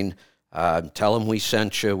online. Tell them we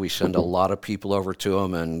sent you. We send a lot of people over to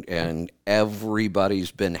them, and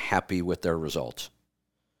everybody's been happy with their results.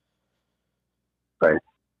 Right.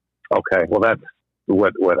 Okay. Well, that's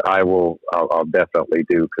what I'll definitely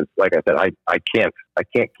do, because, like I said, I can't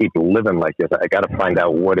keep living like this. I got to find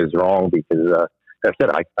out what is wrong, because I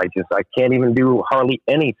said I can't even do hardly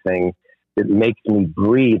anything that makes me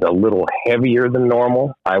breathe a little heavier than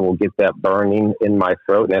normal. I will get that burning in my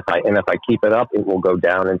throat, and if I keep it up, it will go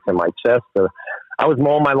down into my chest. So I was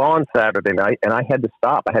mowing my lawn Saturday night, and I had to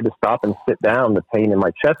stop. I had to stop and sit down. The pain in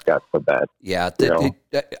my chest got so bad. Yeah,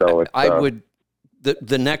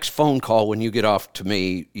 The next phone call when you get off to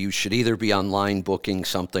me, you should either be online booking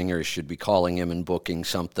something, or you should be calling him and booking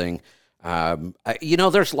something.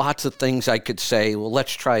 There's lots of things I could say. Well,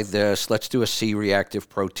 let's try this. Let's do a C-reactive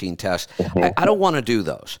protein test. I don't want to do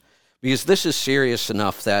those, because this is serious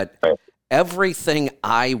enough that everything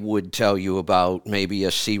I would tell you about maybe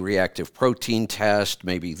a C-reactive protein test,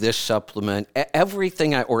 maybe this supplement,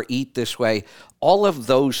 everything or eat this way, all of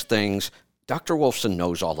those things, Dr. Wolfson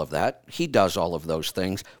knows all of that. He does all of those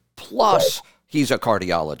things. Plus, he's a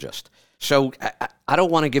cardiologist. So I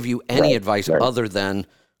don't want to give you any advice other than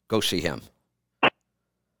go see him.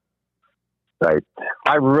 Right.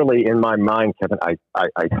 I really, in my mind, Kevin,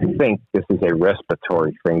 I think this is a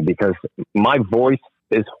respiratory thing, because my voice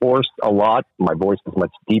is hoarse a lot. My voice is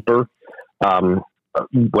much deeper.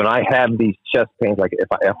 When I have these chest pains, like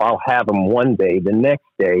if I'll have them one day, the next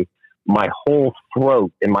day, my whole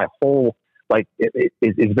throat and my whole, it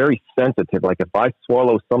is very sensitive. Like if I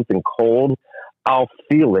swallow something cold, I'll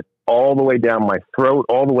feel it all the way down my throat,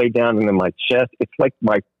 all the way down into my chest. It's like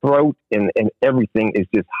my throat and everything is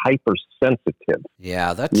just hypersensitive.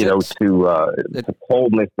 Yeah, that's to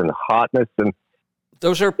coldness and hotness, and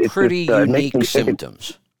those are pretty unique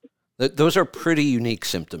symptoms. Those are pretty unique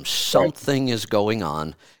symptoms. Something is going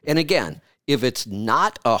on, and again, if it's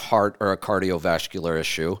not a heart or a cardiovascular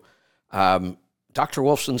issue, Dr.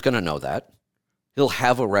 Wolfson's going to know that. He'll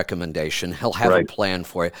have a recommendation. He'll have a plan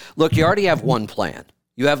for you. Look, you already have one plan.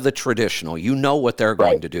 You have the traditional. You know what they're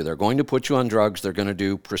going to do. They're going to put you on drugs. They're going to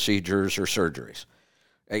do procedures or surgeries.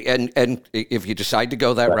 And if you decide to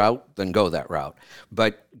go that route, then go that route.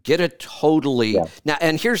 But get a totally... Now,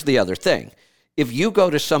 and here's the other thing. If you go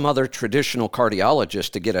to some other traditional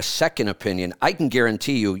cardiologist to get a second opinion, I can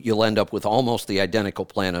guarantee you'll end up with almost the identical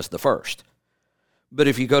plan as the first. But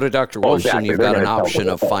if you go to Dr. Wolfson, you've got an option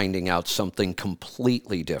of finding out something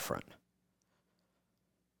completely different.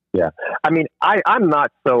 Yeah. I mean, I'm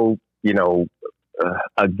not so,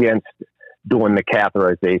 against doing the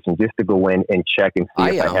catheterization just to go in and check and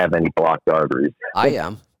see if I have any blocked arteries. I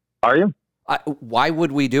am. Are you? Why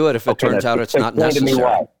would we do it if it turns out it's not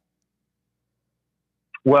necessary?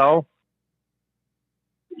 Well,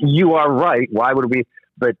 you are right. Why would we?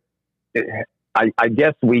 But I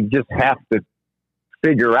guess we just have to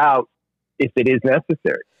figure out if it is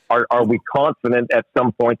necessary. Are we confident at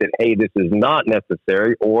some point that, hey, this is not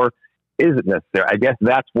necessary, or is it necessary? I guess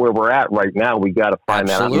that's where we're at right now. We got to find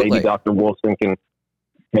that out. Maybe Dr. Wolfson can,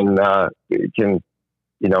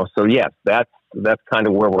 so yes, that's kind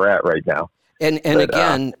of where we're at right now. And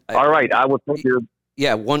again, all right, I would put your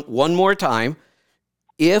one more time.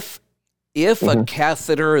 If a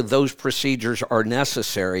catheter, those procedures are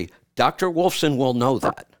necessary, Dr. Wolfson will know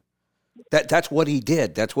that. That's what he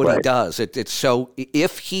did. That's what he does. It's so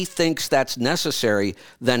if he thinks that's necessary,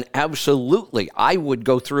 then absolutely, I would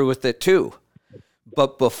go through with it too.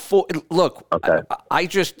 But before, look, I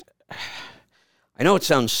know it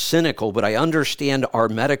sounds cynical, but I understand our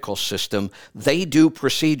medical system. They do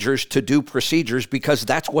procedures to do procedures because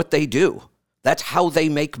that's what they do. That's how they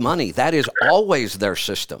make money. That is always their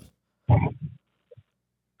system.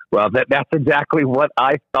 Well, that's exactly what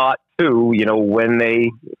I thought too. When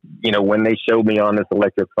they showed me on this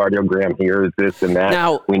electrocardiogram, here is this and that.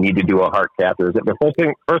 Now, we need to do a heart catheter. The first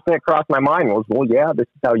thing that crossed my mind was, well, yeah, this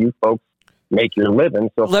is how you folks make your living.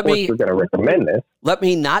 So of course we're going to recommend this. Let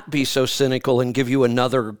me not be so cynical and give you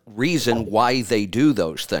another reason why they do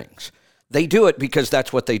those things. They do it because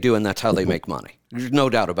that's what they do and that's how they make money. There's no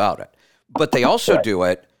doubt about it. But they also do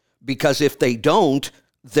it because if they don't,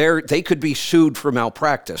 they could be sued for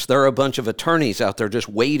malpractice. There are a bunch of attorneys out there just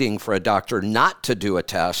waiting for a doctor not to do a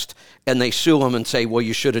test, and they sue them and say, well,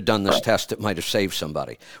 you should have done this test. It might have saved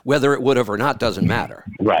somebody. Whether it would have or not doesn't matter.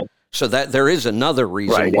 Right. So that there is another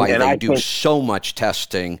reason why they do so much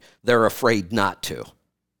testing. They're afraid not to.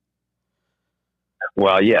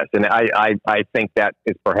 Well, yes, and I think that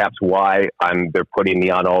is perhaps why they're putting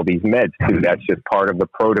me on all these meds too. That's just part of the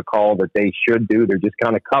protocol that they should do. They're just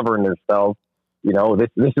kind of covering themselves.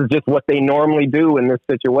 This is just what they normally do in this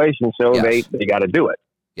situation, so they got to do it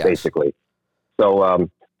basically. So,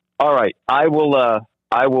 all right, I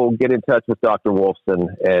will get in touch with Dr. Wolfson,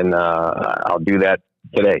 and I'll do that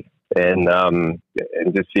today, and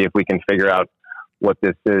just see if we can figure out what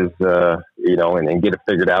this is, and get it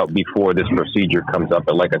figured out before this procedure comes up.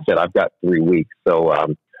 But like I said, I've got 3 weeks, so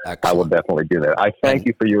I will definitely do that. I thank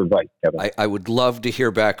you for your advice, Kevin. I would love to hear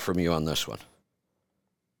back from you on this one.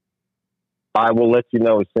 I will let you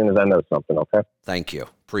know as soon as I know something, okay? Thank you.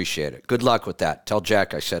 Appreciate it. Good luck with that. Tell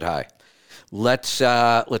Jack I said hi. Let's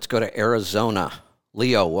go to Arizona.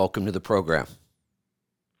 Leo, welcome to the program.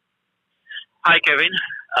 Hi, Kevin.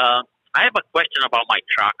 I have a question about my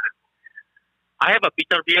truck. I have a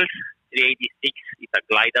Peterbilt 386. It's a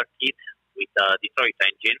glider kit with a Detroit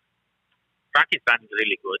engine. Truck is running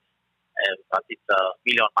really good, but it's a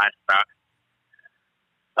million miles truck.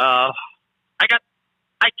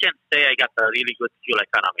 I can say I got a really good fuel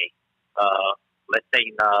economy. Let's say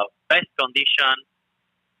in best condition,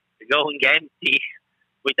 going empty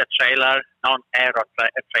with a trailer, non-air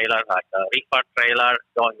trailer, like a reefer trailer,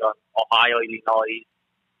 going on Ohio, Illinois,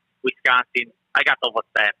 Wisconsin. I got over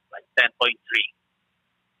 10, like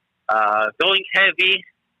 10.3. Going heavy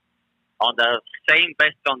on the same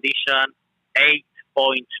best condition,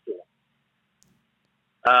 8.2.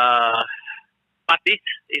 But this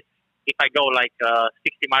is if I go like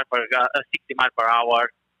 60 miles per hour,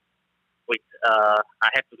 with I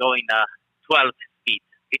have to go in 12 speed.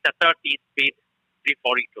 It's a 13 speed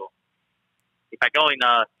 342. If I go in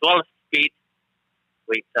 12 speed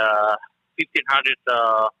with 1500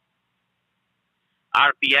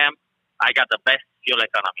 RPM, I got the best fuel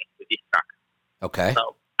economy with this truck. Okay.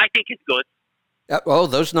 So I think it's good.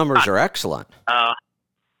 Those numbers are excellent.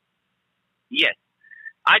 Yes.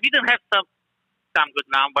 I didn't have some good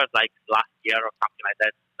numbers like last year or something like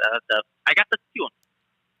that. I got the tune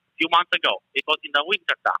a few months ago. It was in the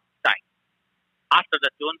winter time. After the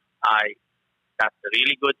tune, I got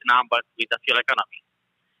really good numbers with the fuel economy.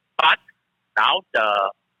 But now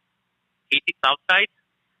the heat is outside,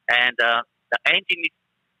 and the engine is,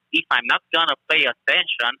 if I'm not gonna pay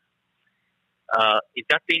attention, it's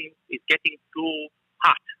getting too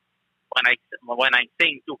hot. When I'm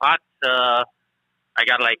saying too hot, I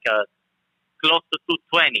got like close to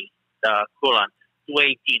 220 the coolant,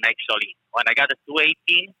 218 actually. When I got the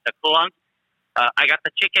 218 the coolant, I got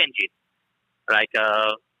the check engine, like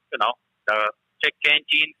the check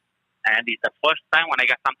engine, and it's the first time when I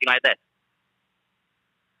got something like that.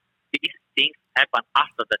 These things happen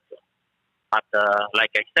after the tune. But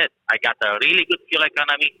like I said, I got a really good fuel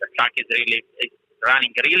economy. The truck is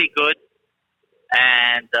running really good.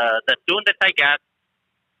 and the tune that I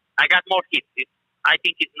got more heat. I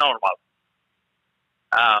think it's normal.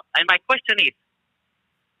 And my question is,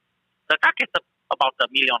 the truck is about 1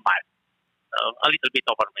 million miles, a little bit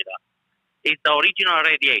over a million. It's the original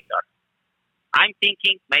radiator. I'm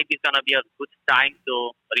thinking maybe it's going to be a good time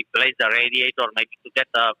to replace the radiator, maybe to get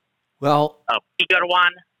a bigger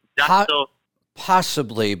one.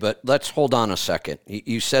 Possibly, but let's hold on a second.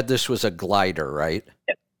 You said this was a glider, right?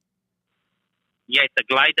 Yeah, it's a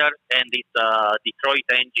glider, and it's a Detroit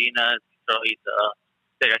engine. Detroit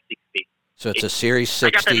Series 60. So it's a Series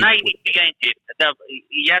 60. I got a 93 engine.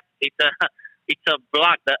 Yes, it's a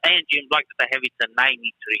block. The engine block that I have is a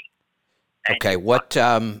 93. Okay,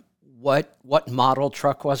 what model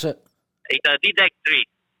truck was it? It's a DDEC-3.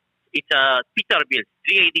 It's a Peterbilt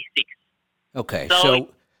 386. Okay,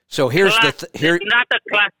 so here's here. Not a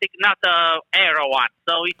classic, not a Aero one.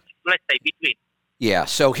 So it's, let's say, between. Yeah.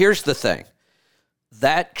 So here's the thing: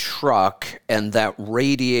 that truck and that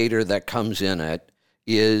radiator that comes in it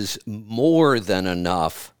is more than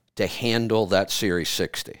enough to handle that Series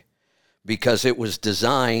 60, because it was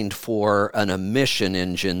designed for an emission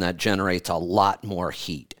engine that generates a lot more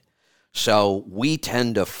heat. So we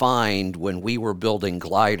tend to find when we were building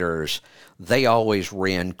gliders, they always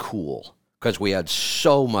ran cool because we had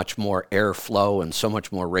so much more airflow and so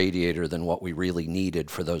much more radiator than what we really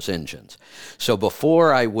needed for those engines. So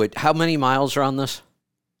before I would, how many miles are on this?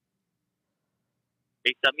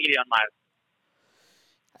 It's 1 million miles.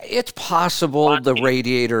 It's possible the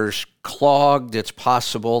radiator's clogged. It's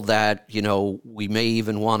possible that, we may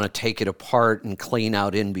even want to take it apart and clean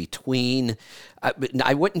out in between.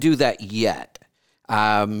 I wouldn't do that yet.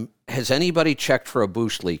 Has anybody checked for a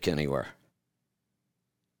boost leak anywhere?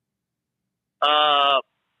 I'm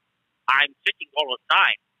checking all the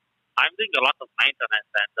time. I'm doing a lot of maintenance,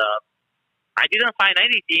 and I didn't find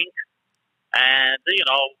anything. And,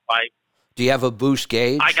 Do you have a boost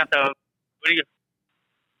gauge? I got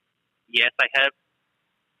yes, I have.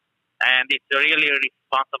 And it's really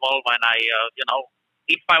responsible when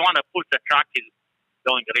if I want to push the truck is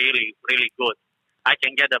going really, really good. I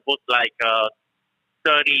can get a boost like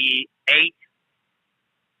 38.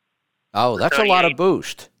 Oh, that's 38. A lot of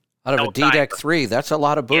boost. Out of a DDEC-3, that's a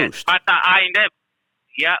lot of boost.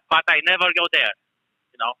 Yes, but I never go there.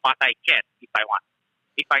 But I can if I want.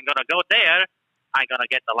 If I'm gonna go there, I'm gonna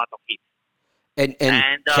get a lot of heat. And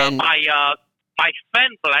my fan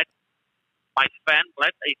blade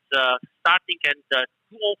is starting at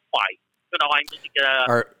 205. I'm using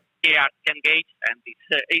KR10 gauge, and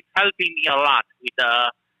it's helping me a lot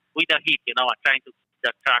with the heat. I'm trying to keep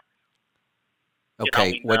the truck.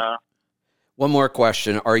 Okay. One more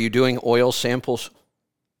question: are you doing oil samples?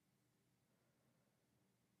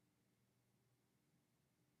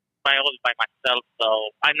 I oil by myself, so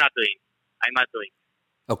I'm not doing.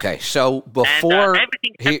 Okay, so before and,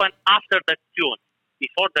 everything happened after the tune.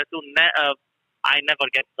 Before the tune, I never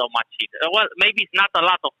get so much heat. Well, maybe it's not a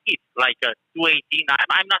lot of heat, like 218.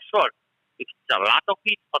 I'm not sure if it's a lot of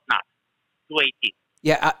heat or not. 218.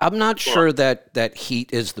 Yeah, I'm not sure that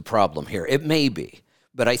heat is the problem here. It may be,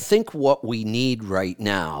 but I think what we need right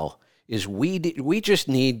now is we just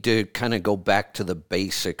need to kind of go back to the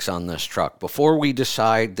basics on this truck. Before we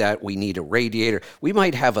decide that we need a radiator, we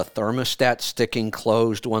might have a thermostat sticking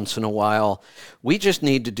closed once in a while. We just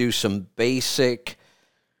need to do some basic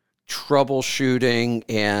troubleshooting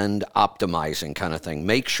and optimizing kind of thing.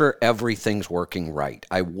 Make sure everything's working right.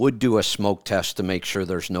 I would do a smoke test to make sure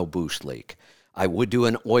there's no boost leak. I would do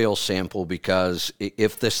an oil sample because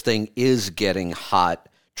if this thing is getting hot,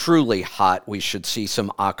 truly hot, we should see some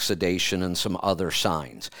oxidation and some other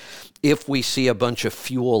signs. If we see a bunch of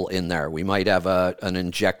fuel in there, we might have an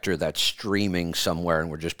injector that's streaming somewhere and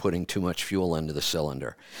we're just putting too much fuel into the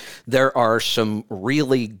cylinder. There are some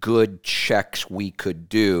really good checks we could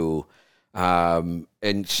do and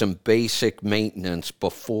some basic maintenance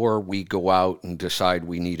before we go out and decide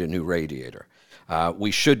we need a new radiator. We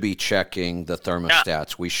should be checking the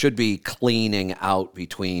thermostats. We should be cleaning out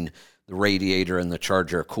between the radiator and the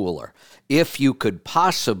charger cooler. If you could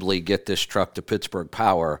possibly get this truck to Pittsburgh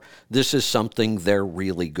Power, this is something they're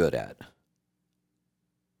really good at.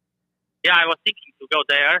 Yeah, I was thinking to go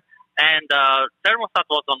there, and thermostat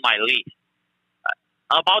was on my list.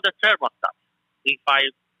 About the thermostat, if I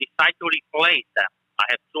decide to replace them, I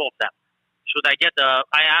have two of them. Should I get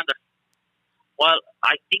Well,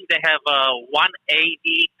 I think they have a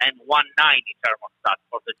 180 and 190 thermostat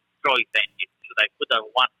for the Detroit engine. Should I put a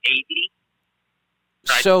 180?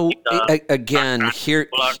 So again,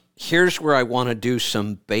 here's where I want to do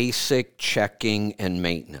some basic checking and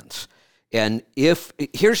maintenance. And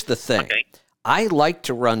here's the thing. Okay. I like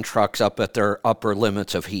to run trucks up at their upper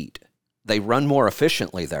limits of heat. They run more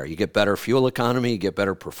efficiently there. You get better fuel economy, you get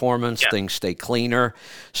better performance, things stay cleaner.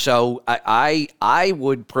 So I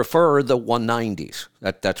would prefer the 190s.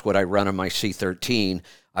 That's what I run on my C13.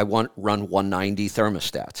 I run 190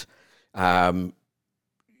 thermostats.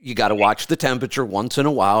 You got to watch the temperature once in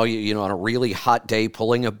a while. You know, on a really hot day,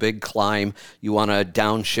 pulling a big climb, you want to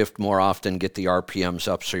downshift more often, get the RPMs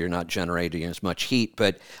up so you're not generating as much heat.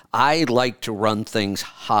 But I like to run things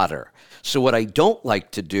hotter. So what I don't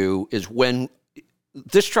like to do is when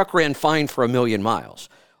this truck ran fine for 1,000,000 miles,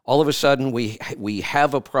 all of a sudden we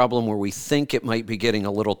have a problem where we think it might be getting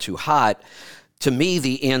a little too hot. To me,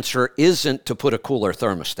 the answer isn't to put a cooler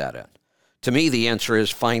thermostat in. To me, the answer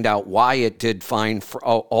is find out why it did fine for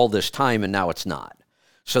all this time and now it's not.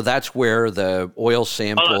 So that's where the oil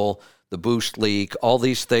sample, the boost leak, all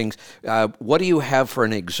these things. What do you have for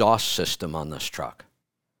an exhaust system on this truck?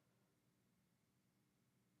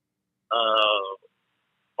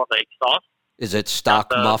 For the exhaust? Is it stock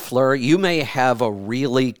muffler? You may have a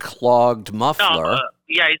really clogged muffler. No,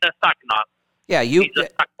 yeah, it's a stock knob. Yeah, It's a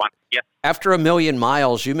stock one, yes. After 1,000,000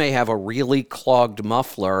 miles, you may have a really clogged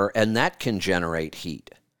muffler, and that can generate heat.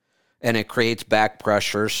 And it creates back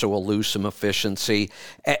pressure, so we'll lose some efficiency.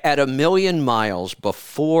 At 1,000,000 miles,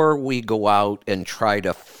 before we go out and try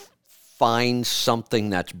to find something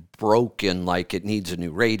that's broken, like it needs a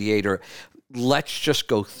new radiator, let's just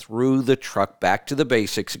go through the truck back to the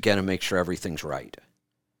basics again and make sure everything's right.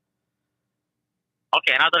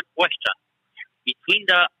 Okay, another question. Between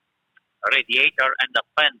the radiator and the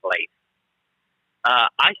fan blade,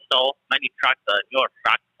 I saw many trucks, your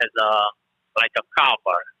truck has like a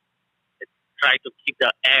cover. It try to keep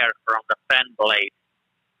the air from the fan blade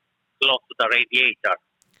close to the radiator.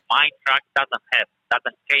 My truck doesn't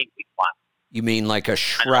came with one. You mean like a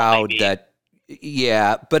shroud that,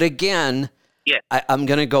 yeah, but again, I'm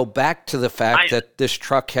going to go back to the fact that this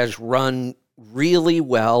truck has run really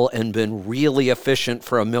well and been really efficient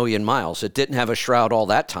for 1,000,000 miles. It didn't have a shroud all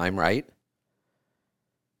that time, right?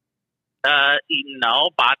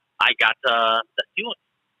 No, but I got the tune,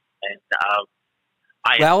 and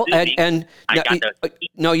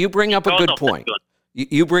you bring up a good point.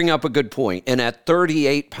 You bring up a good point. And at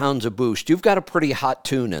 38 pounds of boost, you've got a pretty hot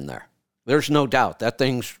tune in there. There's no doubt that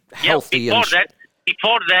thing's healthy. Yeah,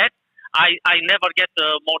 before that, I never get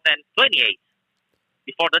more than 28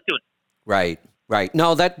 before the tune. Right.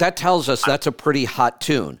 No, that tells us that's a pretty hot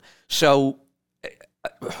tune. So,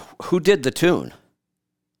 who did the tune?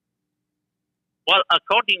 Well,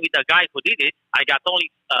 according with the guy who did it, I got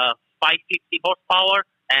only 550 horsepower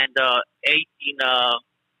and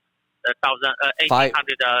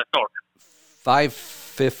 1800 torque.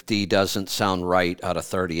 550 doesn't sound right out of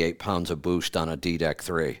 38 pounds of boost on a D-Deck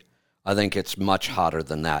 3. I think it's much hotter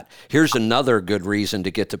than that. Here's another good reason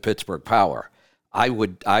to get to Pittsburgh Power. I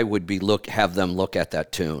would have them look at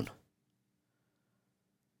that tune.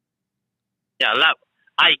 Yeah,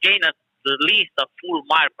 I gain at least a full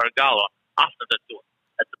mile per gallon after the tune.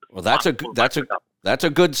 Well, that's a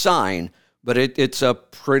good sign, but it's a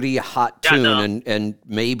pretty hot tune, and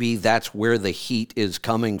maybe that's where the heat is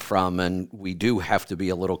coming from, and we do have to be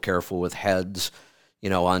a little careful with heads,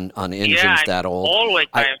 on engines that old. Always.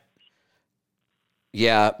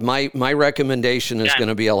 My recommendation is going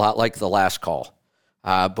to be a lot like the last call.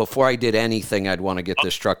 Before I did anything, I'd want to get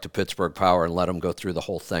this truck to Pittsburgh Power and let them go through the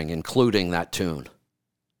whole thing, including that tune.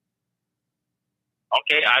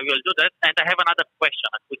 Okay, I will do that. And I have another question,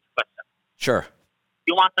 a quick question. Sure. A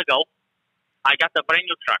few months ago, I got a brand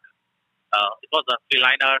new truck. It was a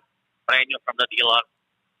three-liner, brand new from the dealer.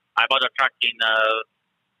 I bought a truck in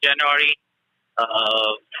January.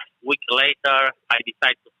 A week later, I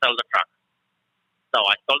decided to sell the truck. So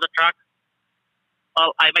I sold the truck.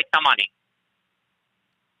 Well, I made some money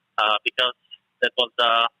because that was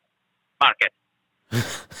the market.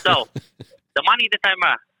 So the money that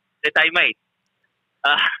I made,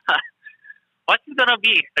 what's it gonna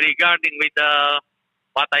be regarding with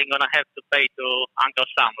what I'm gonna have to pay to Uncle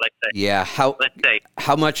Sam? Let's say. Yeah.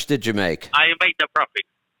 How much did you make? I made the profit.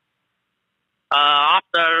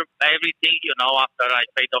 After everything, after I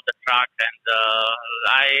paid off the truck and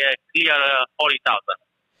I clear 40,000.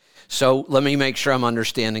 So let me make sure I'm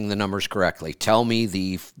understanding the numbers correctly. Tell me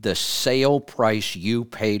the sale price you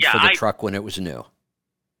paid for the truck when it was new.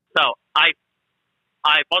 So I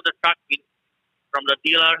bought the truck from the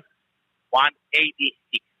dealer, $186,000.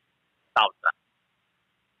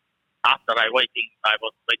 After I was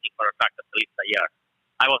waiting for a truck at least a year.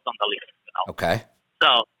 I was on the list, Okay.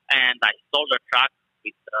 So, and I sold the truck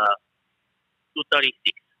with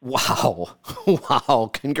 $236,000. Wow.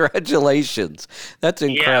 Congratulations. That's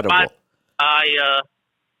incredible. Yeah,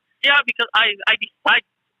 because I decided,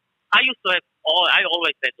 I used to have I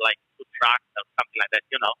always had like 2 trucks or something like that,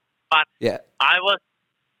 but Yeah. I was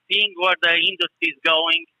seeing where the industry is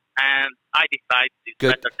going, and I decided it's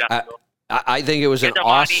Good. better just to I think it was an get the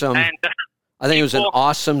money awesome. and I think it was an people-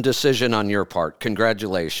 awesome decision on your part.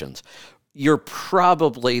 Congratulations.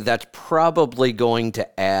 That's probably going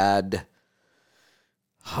to add.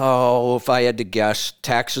 Oh, if I had to guess,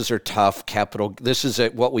 taxes are tough. This is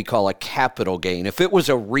what we call a capital gain. If it was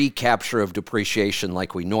a recapture of depreciation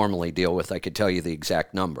like we normally deal with, I could tell you the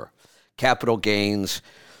exact number. Capital gains.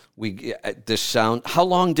 How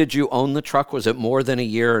long did you own the truck? Was it more than a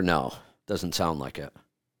year or no? Doesn't sound like it.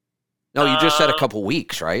 No, you just said a couple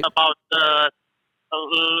weeks, right?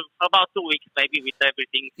 about 2 weeks maybe with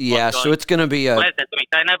everything. Yeah, so it's going to be less than 2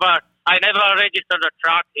 weeks. I never registered a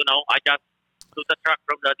truck. I just took the truck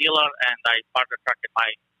from the dealer and I parked the truck in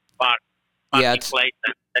my parking place,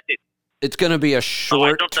 and that's it. It's going to be a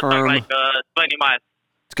short term. Like 20 miles.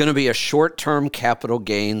 It's going to be a short-term capital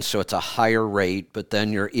gain, so it's a higher rate, but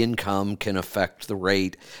then your income can affect the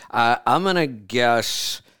rate. I'm going to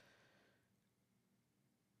guess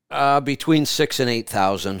between 6,000 and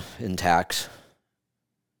 8,000 in tax.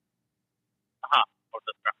 For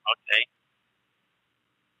the truck.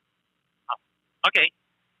 Okay. Okay.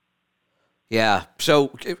 Yeah,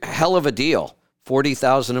 so hell of a deal.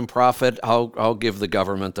 40,000 in profit. I'll give the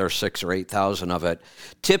government their 6,000 or 8,000 of it.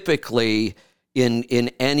 Typically, in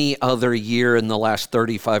any other year in the last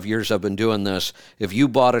 35 years I've been doing this, if you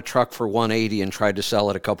bought a truck for 180 and tried to sell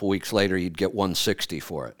it a couple weeks later, you'd get 160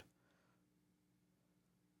 for it.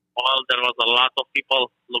 Well, there was a lot of people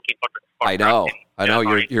looking for the truck. I know.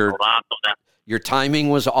 Your timing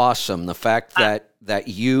was awesome. The fact that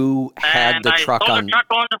you had the truck on. The truck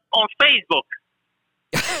on Facebook.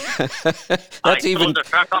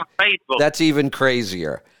 That's even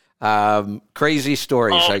crazier. Crazy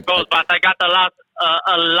stories. But I got a lot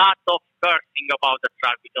of cursing about the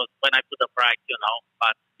truck because when I put the price,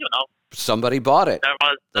 somebody bought it. There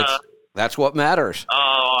was that's what matters.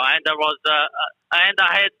 And there was and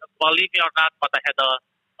I had, believe me or not, but I had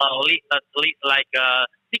at least like 6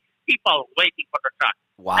 people waiting for the truck.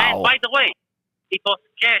 Wow! And by the way, it was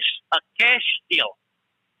a cash deal.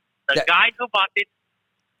 The guy who bought it.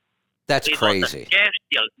 That's crazy. Was a cash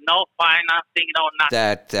deal, no financing, no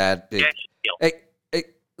nothing. Cash deal. Hey,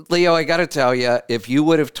 Leo, I got to tell you, if you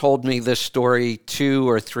would have told me this story 2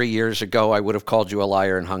 or 3 years ago, I would have called you a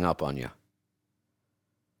liar and hung up on you.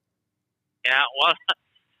 Yeah, well,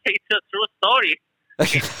 it's a true story.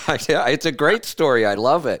 It's a great story. I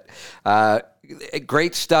love it.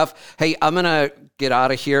 Great stuff. Hey, I'm going to get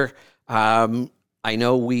out of here. I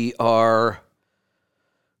know we are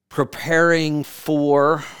preparing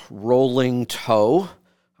for Rolling Toe.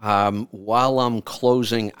 While I'm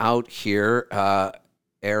closing out here,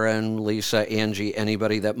 Aaron, Lisa, Angie,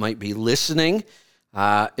 anybody that might be listening,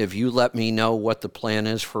 if you let me know what the plan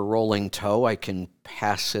is for Rolling Toe, I can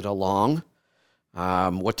pass it along.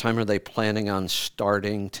 What time are they planning on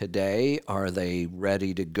starting today? Are they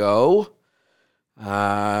ready to go?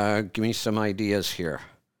 Give me some ideas here.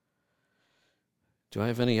 Do I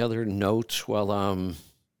have any other notes while I'm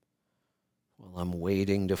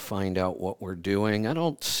waiting to find out what we're doing? I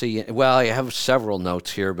don't see it. Well, I have several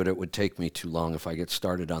notes here, but it would take me too long if I get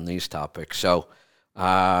started on these topics. So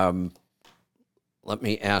let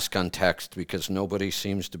me ask on text because nobody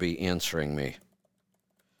seems to be answering me.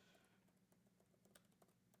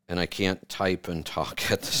 And I can't type and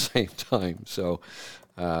talk at the same time. So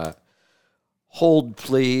hold,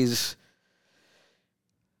 please.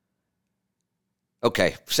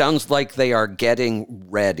 Okay, sounds like they are getting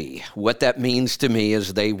ready. What that means to me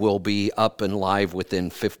is they will be up and live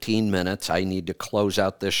within 15 minutes. I need to close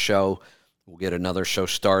out this show. We'll get another show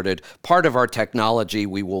started. Part of our technology,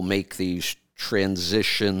 we will make these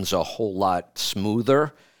transitions a whole lot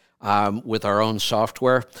smoother with our own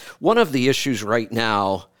software. One of the issues right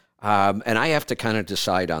now, and I have to kind of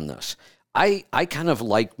decide on this, I kind of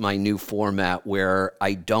like my new format where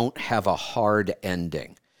I don't have a hard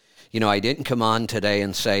ending. I didn't come on today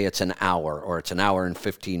and say it's an hour or it's an hour and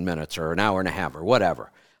 15 minutes or an hour and a half or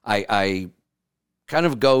whatever. I kind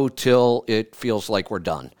of go till it feels like we're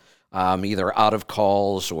done, either out of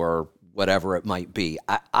calls or whatever it might be.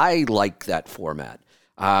 I like that format.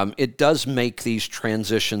 It does make these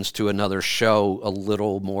transitions to another show a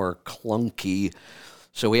little more clunky.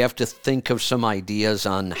 So we have to think of some ideas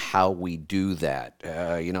on how we do that.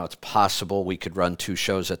 It's possible we could run 2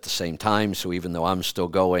 shows at the same time. So even though I'm still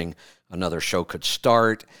going, another show could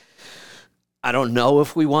start. I don't know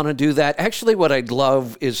if we want to do that. Actually, what I'd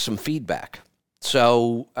love is some feedback.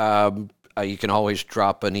 So you can always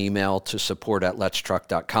drop an email to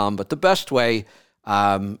support@letstruck.com. But the best way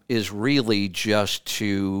is really just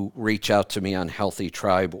to reach out to me on Healthy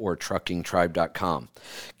Tribe or truckingtribe.com.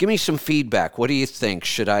 Give me some feedback. What do you think?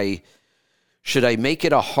 Should I make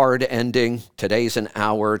it a hard ending? Today's an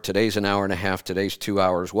hour and a half, today's 2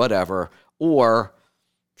 hours, whatever. Or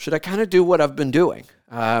should I kind of do what I've been doing?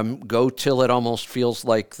 Go till it almost feels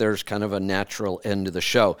like there's kind of a natural end to the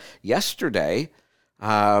show. Yesterday,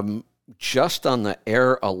 just on the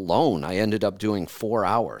air alone, I ended up doing 4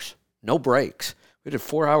 hours. No breaks. We did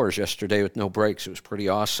 4 hours yesterday with no breaks. It was pretty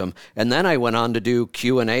awesome. And then I went on to do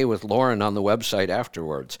Q&A with Lauren on the website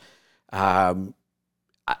afterwards.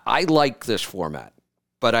 I like this format,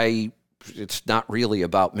 but it's not really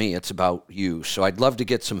about me. It's about you. So I'd love to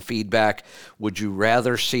get some feedback. Would you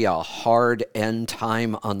rather see a hard end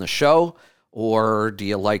time on the show, or do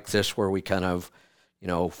you like this where we kind of,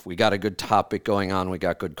 if we got a good topic going on, we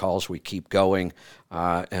got good calls, we keep going,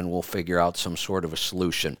 and we'll figure out some sort of a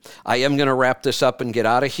solution. I am going to wrap this up and get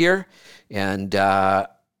out of here, and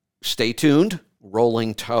stay tuned.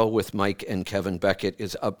 Rolling Toe with Mike and Kevin Beckett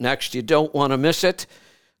is up next. You don't want to miss it.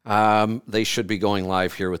 They should be going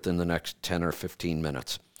live here within the next 10 or 15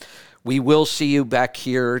 minutes. We will see you back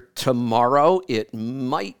here tomorrow. It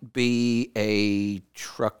might be a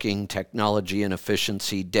trucking technology and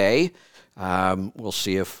efficiency day. We'll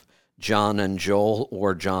see if John and Joel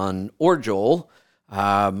or John or Joel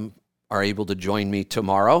are able to join me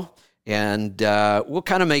tomorrow. And we'll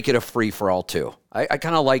kind of make it a free-for-all, too. I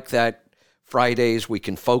kind of like that. Fridays, we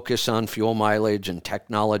can focus on fuel mileage and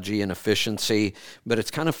technology and efficiency, but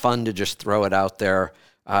it's kind of fun to just throw it out there.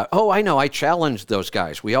 I know, I challenged those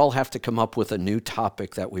guys. We all have to come up with a new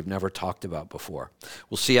topic that we've never talked about before.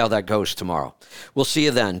 We'll see how that goes tomorrow. We'll see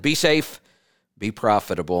you then. Be safe, be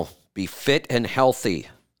profitable, be fit and healthy.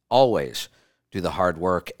 Always do the hard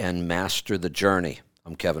work and master the journey.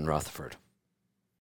 I'm Kevin Rutherford.